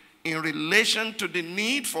states in relation to the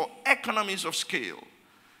need for economies of scale.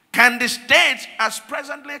 Can the states, as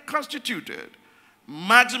presently constituted,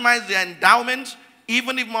 maximize their endowments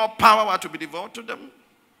even if more power were to be devoted to them?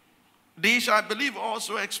 This, I believe,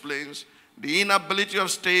 also explains the inability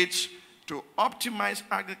of states to optimize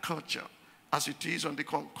agriculture as it is on the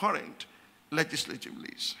concurrent legislative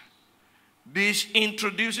list. This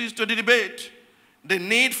introduces to the debate the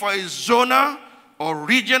need for a zonal or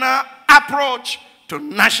regional approach to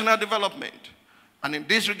national development. And in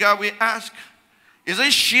this regard, we ask, is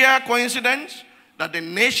it sheer coincidence that the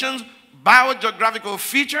nation's biogeographical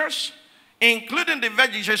features, including the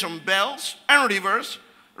vegetation belts and rivers,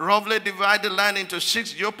 roughly divide the land into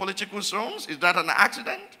 6 geopolitical zones? Is that an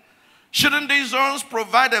accident? Shouldn't these zones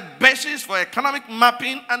provide a basis for economic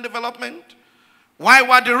mapping and development? Why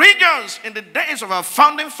were the regions in the days of our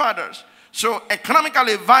founding fathers so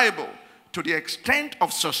economically viable to the extent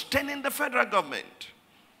of sustaining the federal government?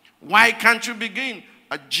 Why can't you begin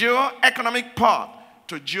a geo-economic path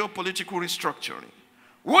to geopolitical restructuring?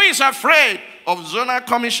 Who is afraid of zonal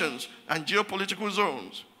commissions and geopolitical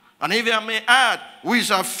zones? And if I may add, who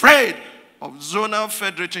is afraid of zonal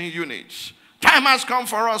federating units? Time has come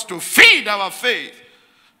for us to feed our faith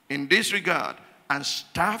in this regard and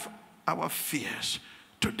starve our fears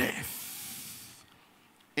to death.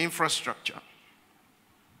 Infrastructure.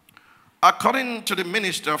 According to the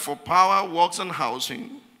Minister for Power, Works and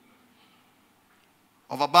Housing,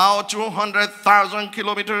 of about 200,000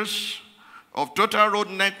 kilometers of total road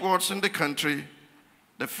networks in the country,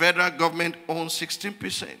 the federal government owns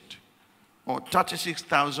 16%, or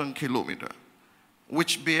 36,000 kilometers,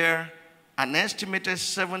 which bear an estimated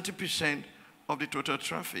 70% of the total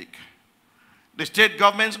traffic. The state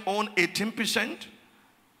governments own 18%,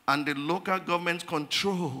 and the local governments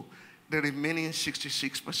control the remaining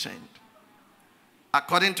 66%.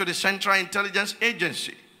 According to the Central Intelligence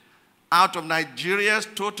Agency, out of Nigeria's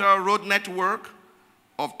total road network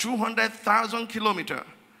of 200,000 kilometers,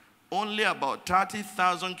 only about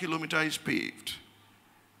 30,000 kilometers is paved.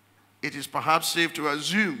 It is perhaps safe to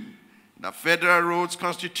assume that federal roads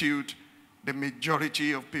constitute the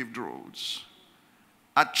majority of paved roads.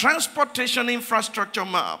 A transportation infrastructure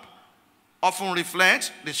map often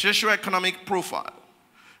reflects the socio-economic profile.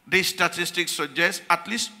 These statistics suggest at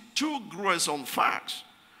least 2 gruesome facts.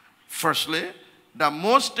 Firstly, that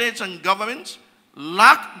most states and governments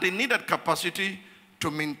lack the needed capacity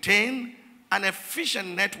to maintain an efficient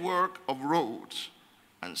network of roads.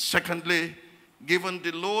 And secondly, given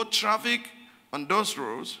the low traffic on those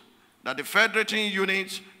roads, that the federating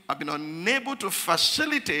units have been unable to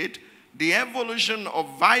facilitate the evolution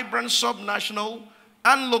of vibrant subnational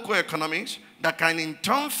and local economies that can in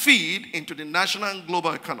turn feed into the national and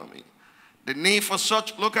global economy. The need for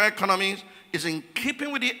such local economies is in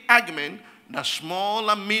keeping with the argument that small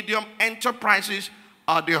and medium enterprises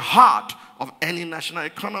are the heart of any national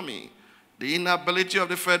economy. The inability of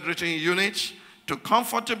the federating units to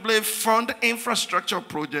comfortably fund infrastructure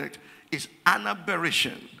projects is an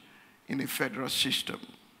aberration in a federal system.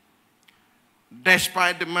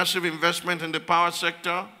 Despite the massive investment in the power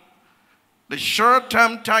sector, the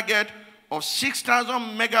short-term target of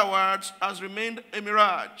 6,000 megawatts has remained a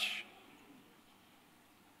mirage.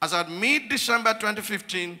 As at mid-December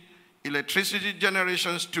 2015, electricity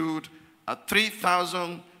generation stood at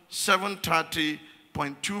 3,730.24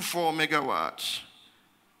 megawatts.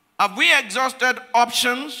 Have we exhausted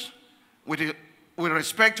options with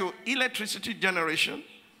respect to electricity generation?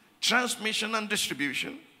 transmission, and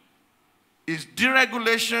distribution? Is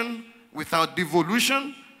deregulation without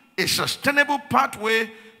devolution a sustainable pathway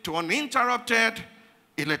to uninterrupted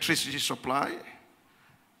electricity supply?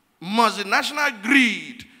 Must the national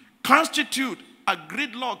grid constitute a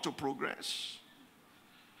gridlock to progress?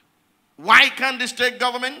 Why can't the state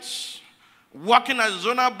governments, working as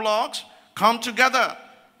zonal blocks, come together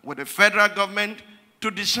with the federal government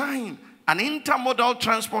to design an intermodal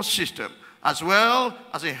transport system as well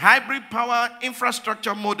as a hybrid power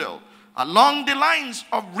infrastructure model along the lines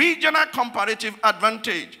of regional comparative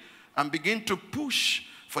advantage and begin to push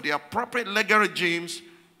for the appropriate legal regimes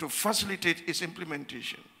to facilitate its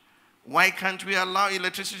implementation? Why can't we allow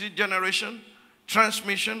electricity generation,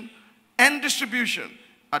 transmission, and distribution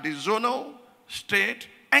at the zonal, state,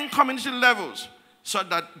 and community levels so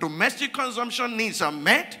that domestic consumption needs are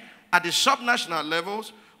met at the subnational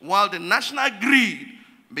levels while the national grid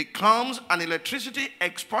becomes an electricity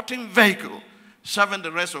exporting vehicle serving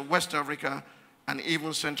the rest of West Africa and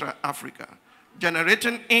even Central Africa,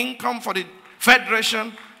 generating income for the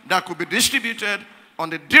Federation that could be distributed on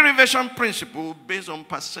the derivation principle based on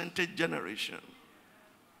percentage generation.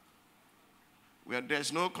 Where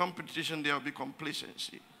there's no competition, there will be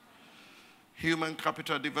complacency. Human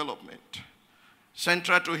capital development.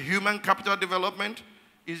 Central to human capital development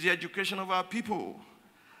is the education of our people.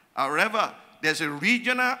 However, there's a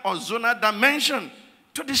regional or zonal dimension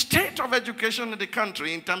to the state of education in the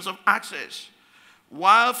country in terms of access.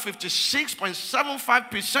 While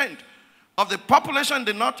 56.75% of the population in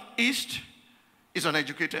the Northeast is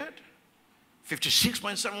uneducated,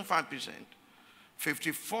 56.75%,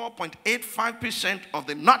 54.85% of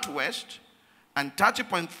the Northwest, and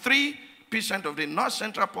 30.3% of the North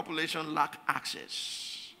Central population lack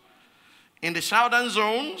access. In the southern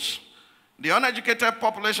zones, the uneducated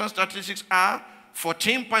population statistics are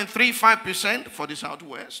 14.35% for the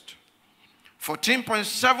Southwest,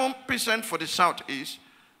 14.7% for the Southeast,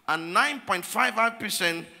 and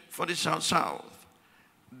 9.55% for the South-South.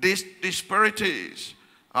 These disparities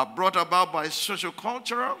are brought about by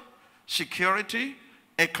sociocultural, security,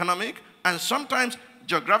 economic, and sometimes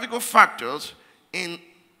geographical factors. In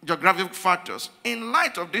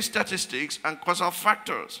light of these statistics and causal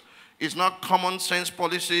factors, is not common sense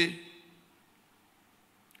policy.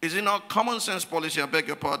 Is it not common sense policy, I beg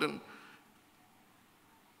your pardon,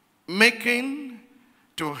 making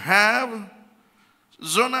to have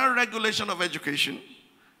zonal regulation of education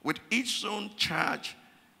with each zone charged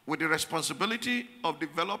with the responsibility of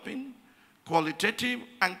developing qualitative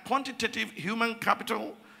and quantitative human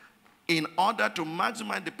capital in order to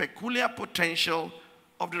maximize the peculiar potential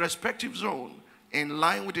of the respective zone in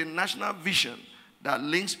line with a national vision that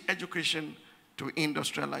links education to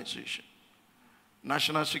industrialization.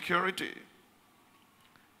 National security.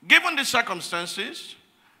 Given the circumstances,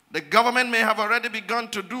 the government may have already begun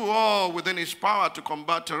to do all within its power to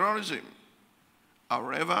combat terrorism.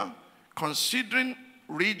 However, considering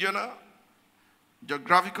regional,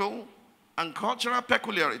 geographical, and cultural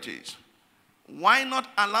peculiarities, why not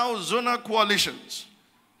allow zonal coalitions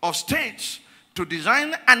of states to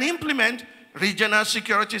design and implement regional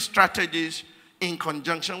security strategies in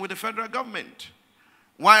conjunction with the federal government?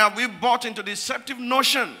 Why have we bought into the deceptive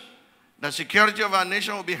notion that security of our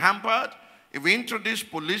nation will be hampered if we introduce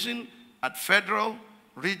policing at federal,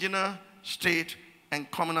 regional, state, and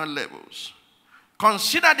communal levels?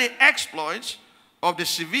 Consider the exploits of the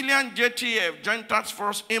civilian JTF, Joint Task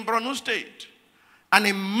Force in Borno State, and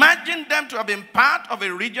imagine them to have been part of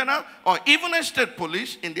a regional or even a state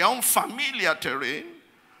police in their own familiar terrain.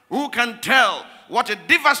 Who can tell what a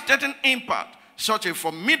devastating impact such a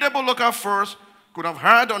formidable local force could have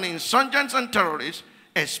had on insurgents and terrorists,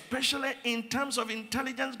 especially in terms of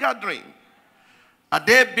intelligence gathering? Had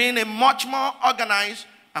they been a much more organized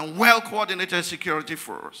and well-coordinated security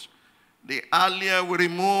force, the earlier we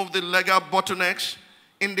remove the legal bottlenecks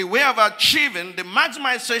in the way of achieving the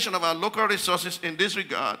maximization of our local resources in this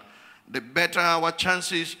regard, the better our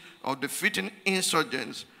chances of defeating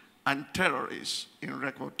insurgents and terrorists in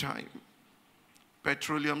record time.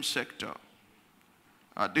 Petroleum sector.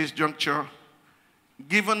 At this juncture,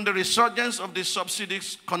 given the resurgence of the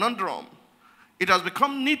subsidies conundrum, it has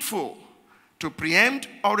become needful to preempt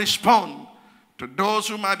or respond to those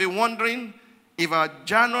who might be wondering if our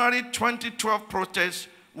January 2012 protests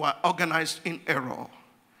were organized in error.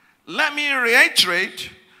 Let me reiterate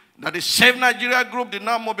that the Save Nigeria group did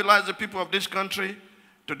not mobilize the people of this country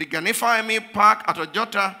to the Ganifa Emi Park at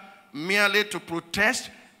Ojota merely to protest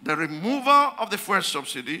the removal of the fuel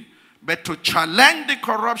subsidy, but to challenge the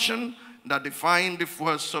corruption that defined the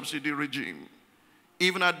fuel subsidy regime.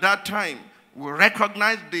 Even at that time, we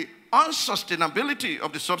recognized the unsustainability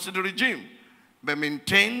of the subsidy regime, but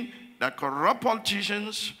maintained that corrupt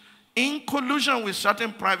politicians, in collusion with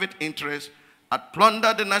certain private interests, had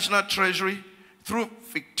plundered the national treasury through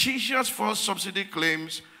fictitious false subsidy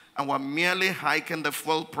claims and were merely hiking the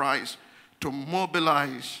fuel price to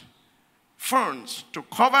mobilize funds to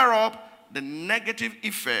cover up the negative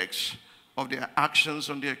effects of their actions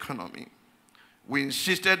on the economy. We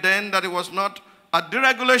insisted then that it was not a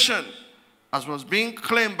deregulation, as was being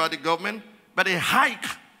claimed by the government, but a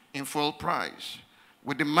hike in fuel price.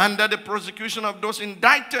 We demanded the prosecution of those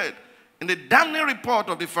indicted in the damning report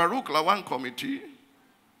of the Farouk Lawan Committee,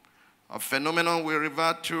 a phenomenon we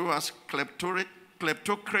revert to as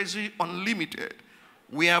kleptocracy unlimited,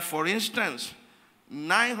 where, for instance,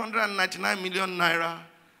 999 million naira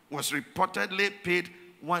was reportedly paid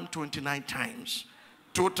 129 times,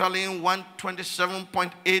 totaling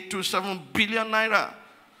 127.827 billion naira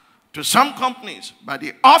to some companies by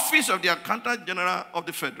the Office of the Accountant General of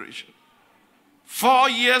the Federation. 4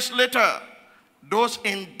 years later, those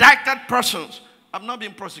indicted persons have not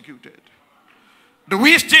been prosecuted. Do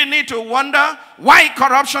we still need to wonder why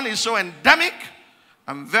corruption is so endemic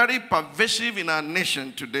and very pervasive in our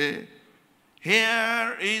nation today?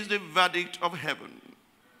 Here is the verdict of heaven.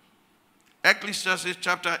 Ecclesiastes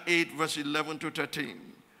chapter 8, verse 11 to 13.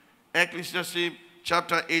 Ecclesiastes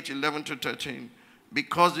chapter 8, 11 to 13.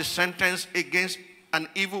 Because the sentence against an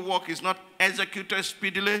evil work is not executed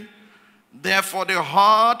speedily, therefore the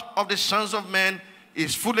heart of the sons of men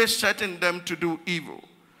is fully set in them to do evil.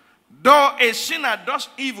 Though a sinner does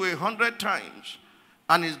evil 100 times,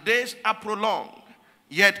 and his days are prolonged,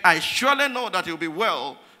 yet I surely know that it will be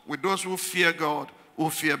well with those who fear God, who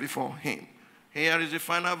fear before him. Here is the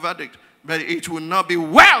final verdict. But it will not be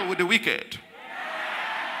well with the wicked.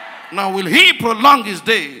 Now will he prolong his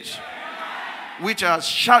days, which are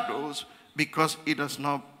shadows, because he does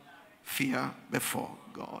not fear before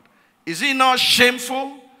God. Is it not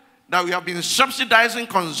shameful that we have been subsidizing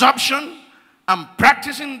consumption and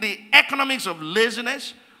practicing the economics of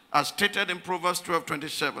laziness, as stated in Proverbs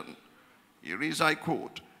 12:27? Here is, I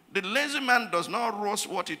quote, "The lazy man does not roast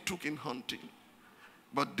what he took in hunting,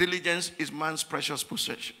 but diligence is man's precious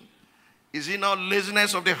possession." Is it not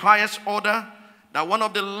laziness of the highest order that one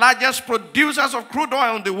of the largest producers of crude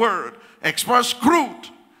oil in the world exports crude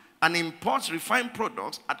and imports refined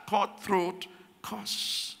products at cutthroat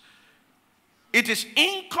costs? It is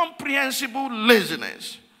incomprehensible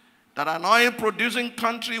laziness that an oil-producing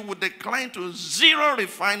country would decline to zero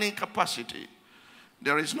refining capacity.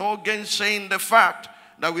 There is no gainsaying the fact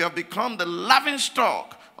that we have become the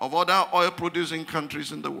laughingstock of other oil-producing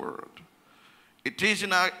countries in the world. It is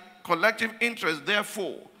in our collective interest,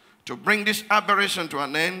 therefore, to bring this aberration to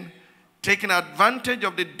an end, taking advantage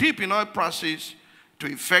of the dip in oil prices to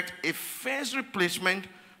effect a phased replacement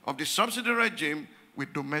of the subsidy regime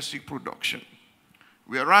with domestic production.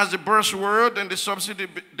 Whereas the buzzword in the subsidy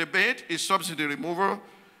debate is subsidy removal,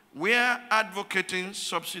 we are advocating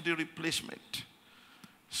subsidy replacement.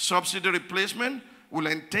 Subsidy replacement will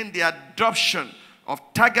entail the adoption of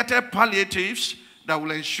targeted palliatives that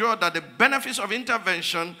will ensure that the benefits of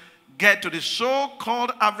intervention get to the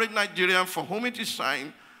so-called average Nigerian for whom it is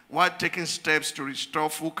signed, while taking steps to restore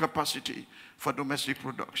full capacity for domestic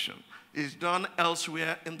production. It's done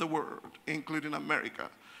elsewhere in the world, including America.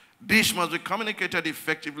 This must be communicated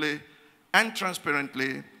effectively and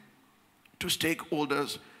transparently to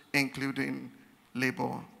stakeholders, including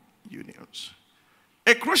labor unions.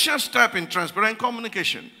 A crucial step in transparent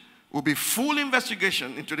communication will be full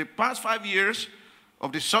investigation into the past 5 years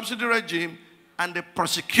of the subsidy regime and the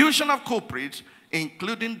prosecution of culprits,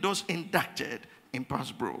 including those indicted in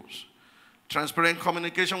past bribes. Transparent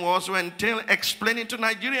communication will also entail explaining to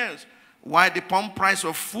Nigerians why the pump price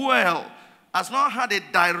of fuel has not had a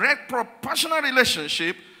direct proportional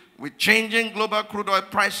relationship with changing global crude oil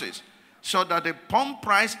prices, so that the pump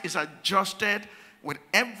price is adjusted with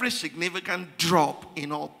every significant drop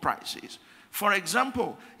in oil prices. For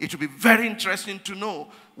example, it would be very interesting to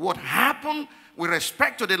know what happened with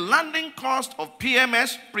respect to the landing cost of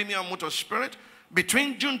PMS, Premium Motor Spirit,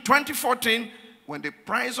 between June 2014, when the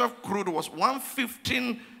price of crude was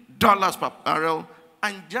 $115 per barrel,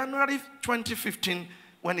 and January 2015,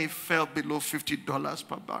 when it fell below $50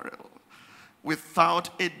 per barrel. Without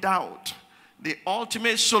a doubt, the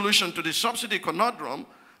ultimate solution to the subsidy conundrum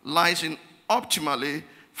lies in optimally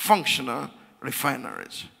functional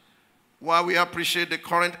refineries. While we appreciate the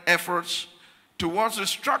current efforts towards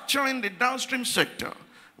restructuring the downstream sector,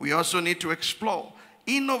 we also need to explore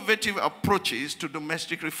innovative approaches to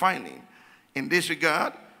domestic refining. In this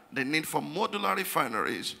regard, the need for modular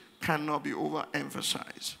refineries cannot be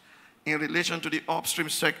overemphasized. in relation to the upstream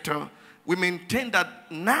sector, we maintain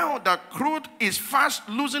that now that crude is fast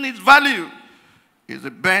losing its value, is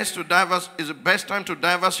the best time to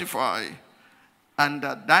diversify, and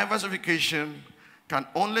that diversification can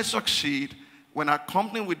only succeed when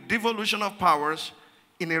accompanied with devolution of powers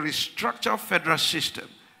in a restructured federal system.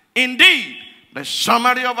 Indeed, the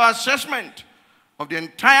summary of our assessment of the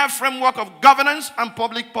entire framework of governance and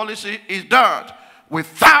public policy is that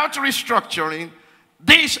without restructuring,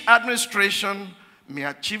 this administration may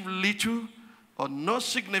achieve little or no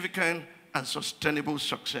significant and sustainable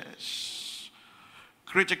success.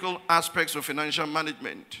 Critical aspects of financial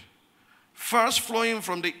management. First, flowing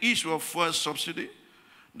from the issue of fuel subsidy,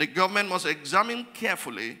 the government must examine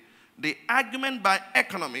carefully the argument by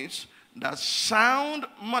economists that sound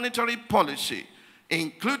monetary policy,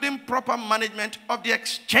 including proper management of the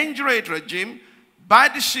exchange rate regime by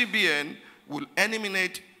the CBN, will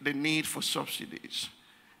eliminate the need for subsidies.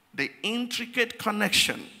 The intricate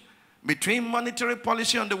connection between monetary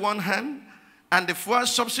policy on the one hand and the fuel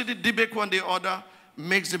subsidy debacle on the other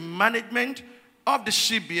makes the management of the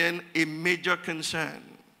CBN a major concern.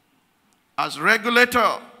 As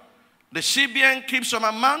regulator, the CBN keeps some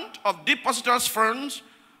amount of depositors' funds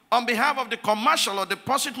on behalf of the commercial or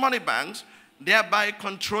deposit money banks, thereby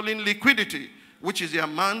controlling liquidity, which is the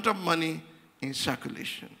amount of money in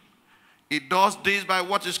circulation. It does this by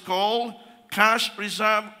what is called cash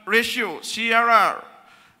reserve ratio, CRR,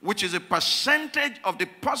 which is a percentage of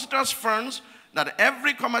depositors' funds that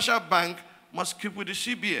every commercial bank must keep with the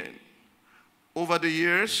CBN. Over the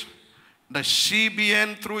years, the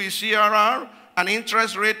CBN, through its CRR and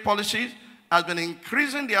interest rate policies, has been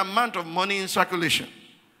increasing the amount of money in circulation,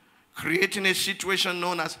 creating a situation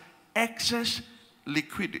known as excess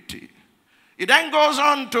liquidity. It then goes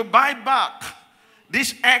on to buy back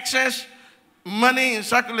this excess money in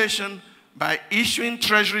circulation by issuing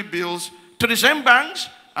treasury bills to the same banks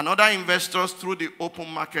and other investors through the open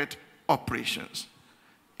market operations.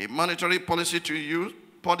 A monetary policy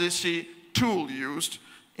tool used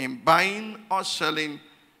in buying or selling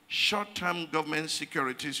short-term government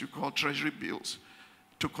securities you call treasury bills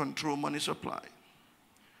to control money supply.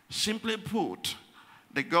 Simply put,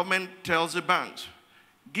 the government tells the banks,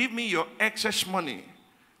 give me your excess money,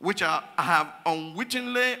 which I have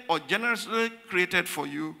unwittingly or generously created for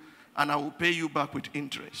you, and I will pay you back with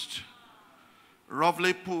interest.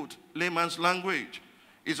 Roughly put, layman's language,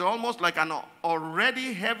 is almost like an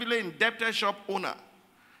already heavily indebted shop owner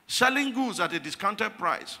selling goods at a discounted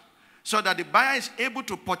price so that the buyer is able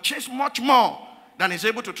to purchase much more than he's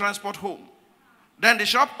able to transport home. Then the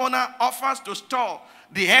shop owner offers to store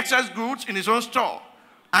the excess goods in his own store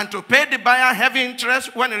and to pay the buyer heavy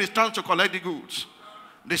interest when he returns to collect the goods.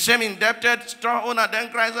 The same indebted store owner then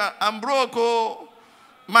cries out, I'm broke, oh.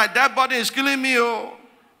 My dead body is killing me, oh.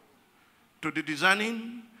 To the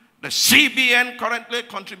designing, the CBN currently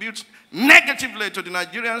contributes negatively to the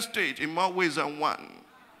Nigerian state in more ways than one.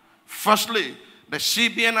 Firstly, the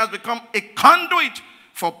CBN has become a conduit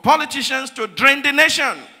for politicians to drain the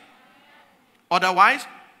nation. Otherwise,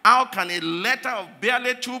 how can a letter of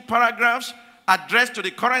barely 2 paragraphs addressed to the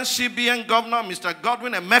current CBN governor, Mr.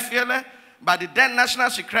 Godwin Emefiele, by the then National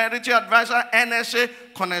Security Advisor, NSA,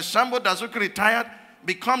 Colonel Sambo Dazuki retired,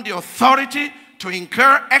 become the authority to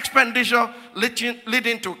incur expenditure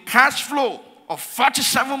leading to cash flow of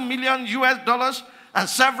 47 million US dollars and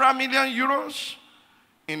several million euros?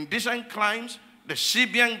 In decent climes, the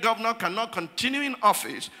CBN governor cannot continue in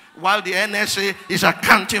office while the NSA is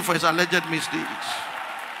accounting for his alleged misdeeds.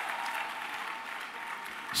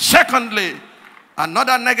 Secondly,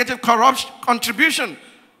 another negative corrupt contribution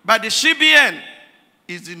by the CBN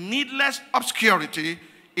is the needless obscurity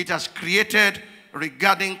it has created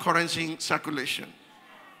regarding currency circulation.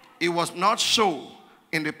 It was not so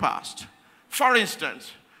in the past. For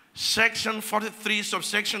instance, Section 43,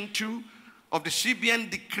 subsection 2 of the CBN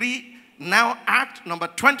Decree Now Act number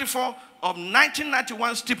 24 of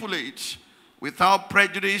 1991 stipulates, without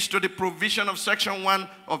prejudice to the provision of Section 1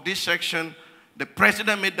 of this section, the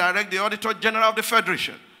President may direct the Auditor General of the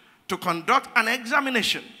Federation to conduct an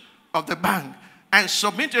examination of the bank and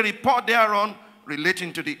submit a report thereon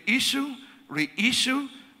relating to the issue, reissue,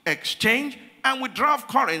 exchange, and withdrawal of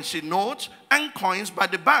currency notes and coins by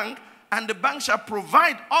the bank, and the bank shall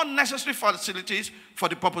provide all necessary facilities for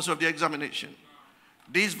the purpose of the examination.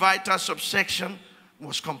 This vital subsection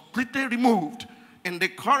was completely removed in the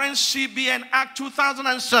current CBN Act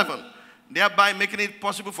 2007, thereby making it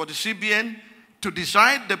possible for the CBN to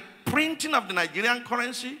decide the printing of the Nigerian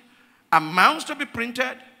currency, amounts to be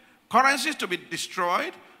printed, currencies to be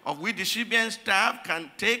destroyed, of which the CBN staff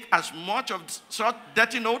can take as much of such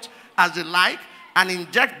dirty notes as they like, and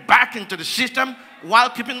inject back into the system while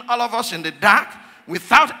keeping all of us in the dark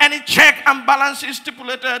without any check and balances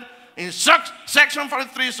stipulated in Section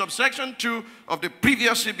 43, subsection 2 of the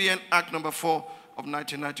previous CBN Act number 4 of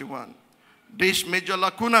 1991. This major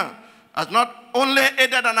lacuna has not only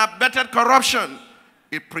aided and abetted corruption,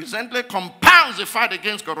 it presently compounds the fight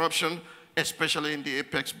against corruption, especially in the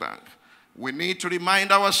Apex Bank. We need to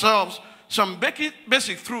remind ourselves some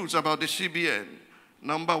basic truths about the CBN.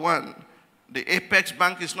 Number one, the Apex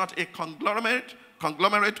Bank is not a conglomerate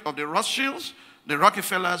of the Rothschilds, the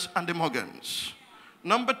Rockefellers, and the Morgans.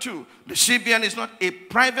 Number two, the CBN is not a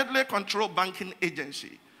privately controlled banking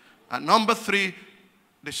agency. And number three,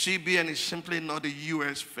 the CBN is simply not the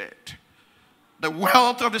US Fed. The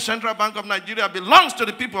wealth of the Central Bank of Nigeria belongs to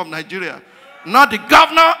the people of Nigeria, not the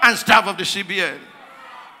governor and staff of the CBN.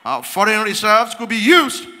 Our foreign reserves could be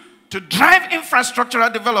used to drive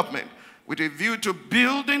infrastructural development with a view to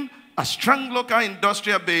building a strong local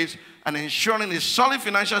industrial base and ensuring a solid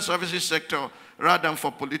financial services sector rather than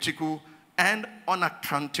for political and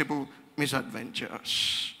unaccountable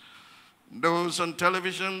misadventures. Those on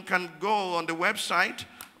television can go on the website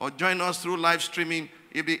or join us through live streaming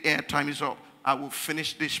if the airtime is up. I will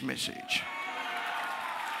finish this message.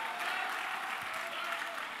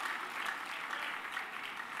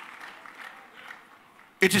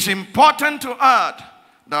 It is important to add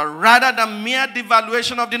that rather than mere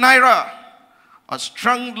devaluation of the Naira, a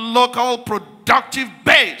strong local productive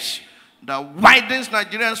base that widens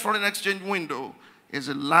Nigeria's foreign exchange window is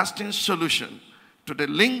a lasting solution to the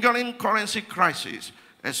lingering currency crisis,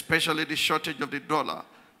 especially the shortage of the dollar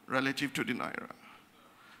relative to the Naira.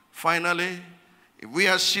 Finally, if we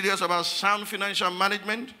are serious about sound financial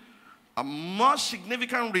management, a more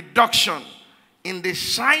significant reduction in the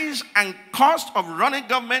size and cost of running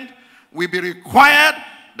government will be required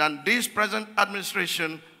than this present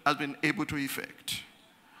administration has been able to effect.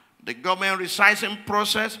 The government resizing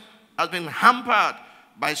process has been hampered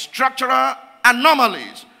by structural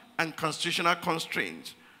anomalies and constitutional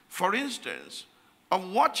constraints. For instance, of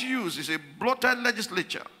what use is a bloated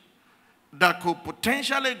legislature that could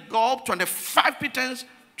potentially gulp 25%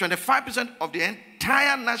 of the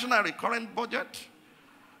entire national recurrent budget?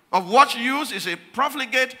 Of what use is a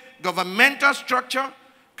profligate governmental structure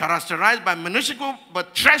characterized by municipal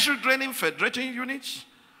but treasury-draining federating units?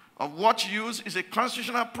 Of what use is a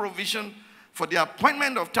constitutional provision for the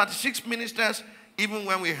appointment of 36 ministers even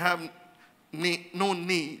when we have no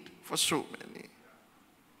need for so many?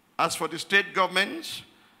 As for the state governments,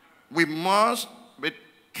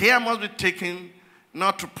 care must be taken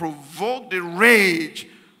not to provoke the rage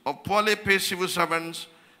of poorly paid civil servants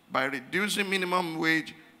by reducing minimum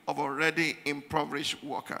wage of already impoverished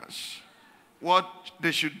workers. What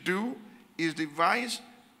they should do is devise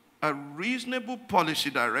a reasonable policy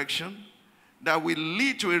direction that will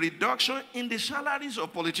lead to a reduction in the salaries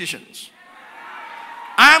of politicians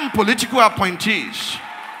and political appointees.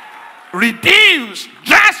 Reduce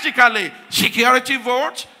drastically security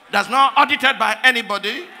votes that's not audited by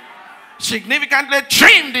anybody. Significantly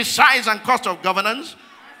trim the size and cost of governance,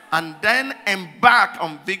 and then embark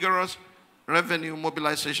on vigorous revenue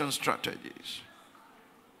mobilization strategies.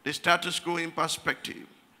 The status quo in perspective.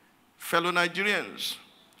 Fellow Nigerians,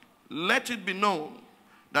 let it be known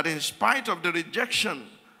that in spite of the rejection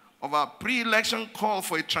of our pre-election call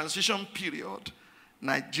for a transition period,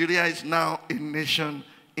 Nigeria is now a nation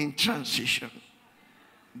in transition.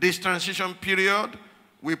 This transition period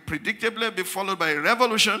will predictably be followed by a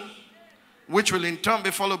revolution, which will in turn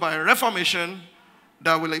be followed by a reformation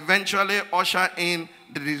that will eventually usher in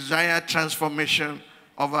the desired transformation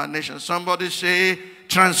of our nation. Somebody say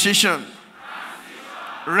transition,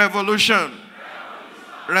 revolution,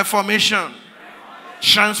 reformation,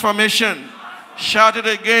 transformation. Shout it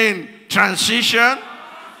again. Transition.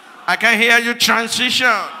 I can hear you. Transition,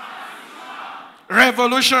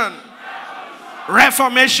 revolution,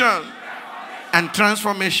 reformation, and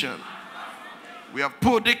transformation. We have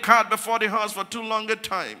put the cart before the horse for too long a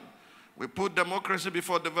time. We put democracy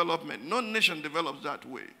before development. No nation develops that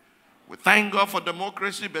way. We thank God for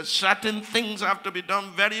democracy, but certain things have to be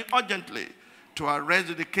done very urgently to arrest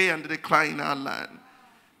the decay and the decline in our land.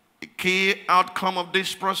 The key outcome of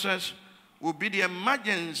this process will be the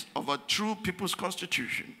emergence of a true people's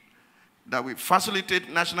constitution that will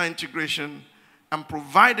facilitate national integration and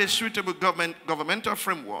provide a suitable governmental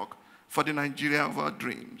framework for the Nigeria of our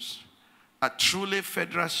dreams. A truly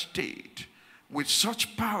federal state with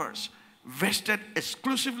such powers vested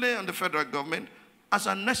exclusively on the federal government as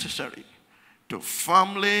are necessary to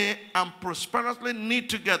firmly and prosperously knit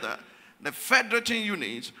together the federating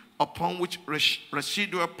units upon which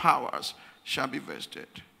residual powers shall be vested.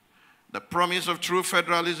 The promise of true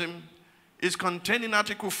federalism is contained in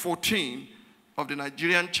Article 14 of the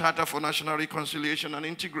Nigerian Charter for National Reconciliation and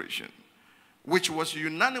Integration, which was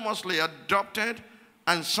unanimously adopted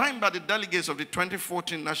and signed by the delegates of the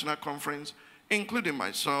 2014 National Conference, including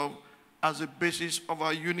myself, as the basis of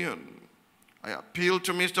our union. I appeal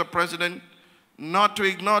to Mr. President not to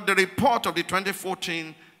ignore the report of the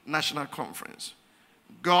 2014 National Conference.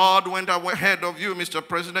 God went ahead of you, Mr.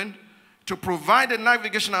 President, to provide a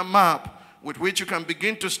navigational map with which you can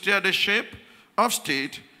begin to steer the ship of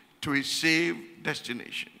state to a safe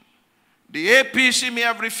destination. The APC may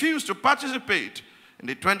have refused to participate in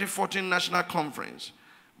the 2014 National Conference,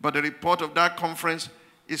 but the report of that conference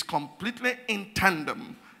is completely in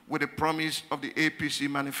tandem with the promise of the APC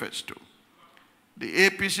manifesto. The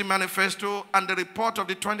APC manifesto and the report of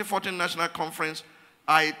the 2014 National Conference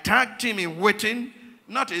are a tag team in waiting,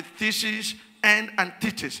 not a thesis and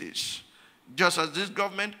antithesis. Just as this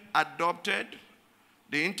government adopted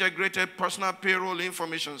the Integrated Personal Payroll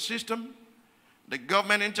Information System, the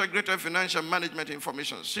Government Integrated Financial Management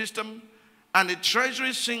Information System, and the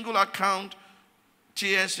Treasury Single Account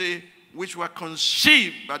TSA, which were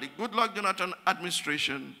conceived by the Goodluck Jonathan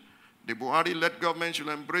administration, the Buhari-led government should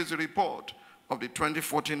embrace the report of the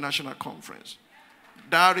 2014 National Conference.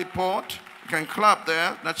 That report, you can clap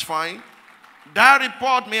there, that's fine. That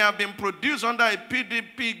report may have been produced under a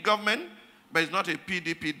PDP government, but it's not a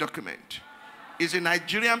PDP document. It's a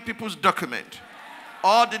Nigerian people's document.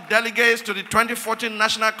 All the delegates to the 2014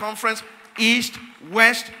 National Conference, East,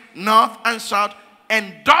 West, North, and South,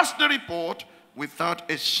 endorsed the report without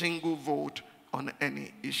a single vote on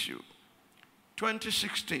any issue.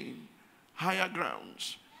 2016, higher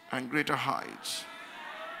grounds and greater heights.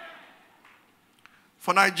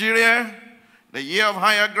 For Nigeria, the year of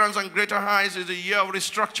higher grounds and greater heights is a year of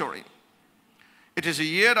restructuring. It is a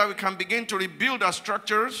year that we can begin to rebuild our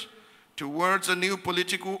structures towards a new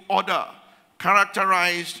political order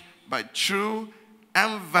characterized by true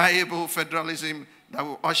and viable federalism that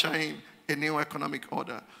will usher in a new economic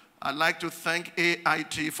order. I'd like to thank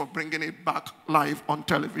AIT for bringing it back live on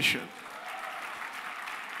television.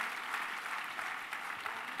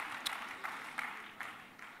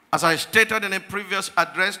 As I stated in a previous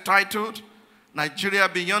address titled, Nigeria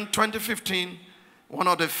Beyond 2015, one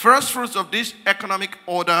of the first fruits of this economic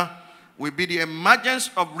order will be the emergence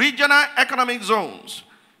of regional economic zones.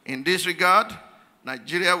 In this regard,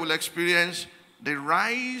 Nigeria will experience the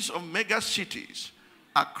rise of mega cities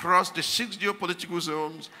across the 6 geopolitical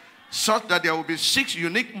zones, such that there will be 6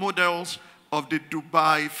 unique models of the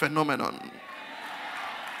Dubai phenomenon.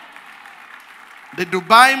 The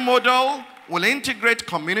Dubai model will integrate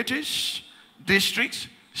communities, districts,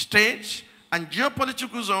 states, and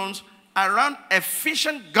geopolitical zones around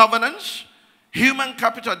efficient governance, human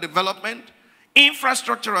capital development,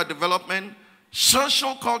 infrastructural development,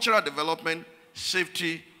 social cultural development,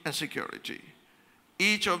 safety, and security.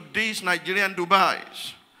 Each of these Nigerian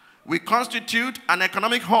Dubais will constitute an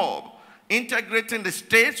economic hub, integrating the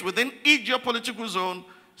states within each geopolitical zone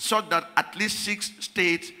so that at least 6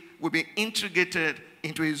 states will be integrated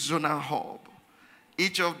into a zonal hub.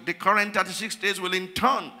 Each of the current 36 states will in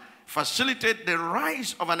turn facilitate the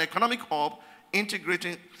rise of an economic hub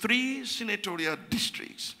integrating 3 senatorial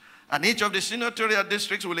districts. And each of the senatorial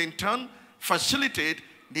districts will in turn facilitate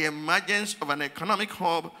the emergence of an economic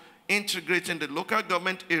hub integrating the local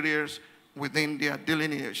government areas within their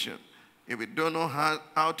delineation. If we don't know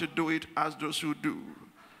how to do it, ask those who do.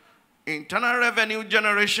 Internal revenue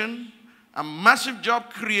generation and massive job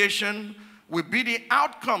creation will be the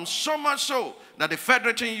outcome, so much so that the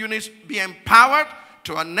federating units be empowered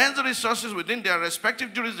to harness the resources within their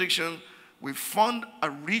respective jurisdictions. We fund a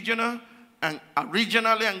regionally and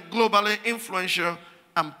globally influential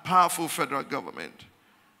and powerful federal government.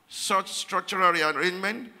 Such structural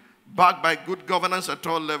rearrangement, backed by good governance at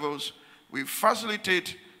all levels, will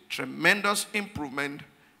facilitate tremendous improvement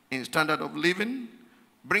in standard of living,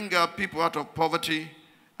 bring our people out of poverty,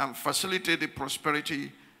 and facilitate the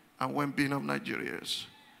prosperity and well-being of Nigerians.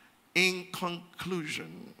 In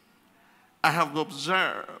conclusion, I have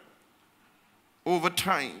observed over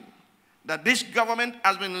time that this government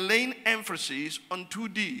has been laying emphasis on 2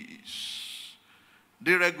 Ds,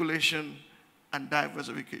 deregulation and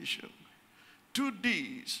diversification. 2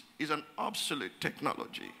 Ds is an obsolete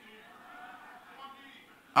technology.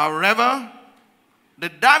 However, the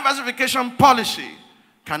diversification policy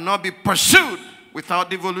cannot be pursued without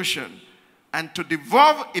devolution. And to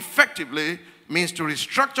devolve effectively means to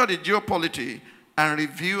restructure the geopolity and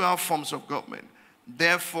review our forms of government.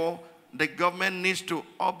 Therefore, the government needs to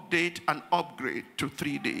update and upgrade to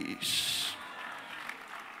 3 Ds.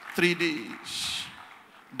 3 Ds.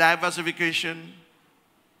 diversification.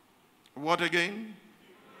 What again?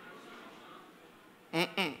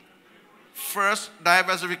 First,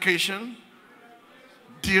 diversification,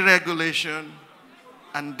 deregulation,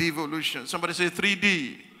 and devolution. Somebody say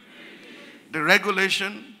 3D.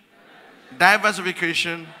 Deregulation,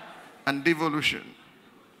 diversification, and devolution.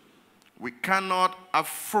 We cannot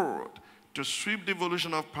afford to sweep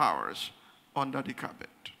devolution of powers under the carpet.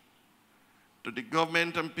 To the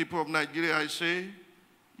government and people of Nigeria, I say,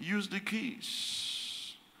 use the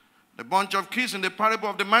keys. The bunch of keys in the parable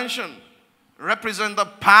of the mansion represent the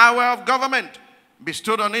power of government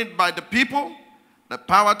bestowed on it by the people, the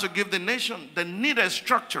power to give the nation the needed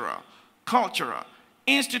structural, cultural,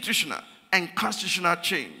 institutional, and constitutional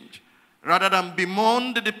change. Rather than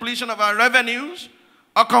bemoan the depletion of our revenues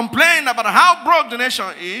or complain about how broke the nation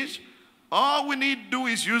is, all we need to do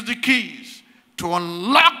is use the keys to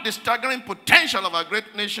unlock the staggering potential of our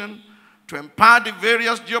great nation, to empower the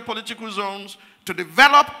various geopolitical zones to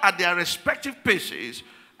develop at their respective paces,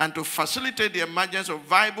 and to facilitate the emergence of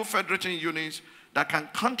viable federating units that can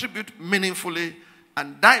contribute meaningfully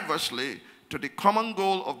and diversely to the common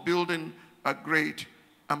goal of building a great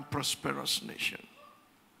and prosperous nation.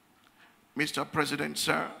 Mr. President,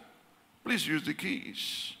 sir, please use the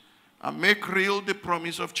keys and make real the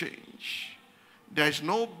promise of change. There is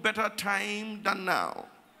no better time than now.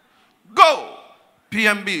 Go,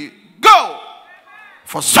 PMB, go!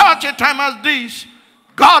 For such a time as this,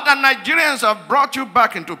 God and Nigerians have brought you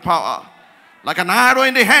back into power. Like an arrow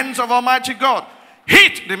in the hands of Almighty God,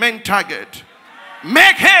 hit the main target.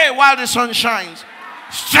 Make hay while the sun shines.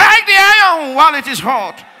 Strike the iron while it is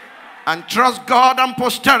hot. And trust God and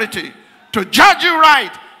posterity to judge you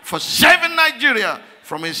right for saving Nigeria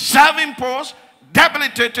from a self-imposed,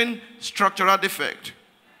 debilitating structural defect.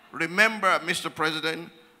 Remember, Mr. President,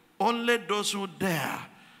 only those who dare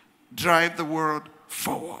drive the world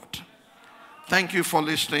forward. Thank you for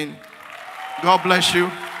listening. God bless you,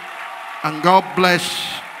 and God bless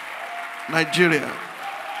Nigeria.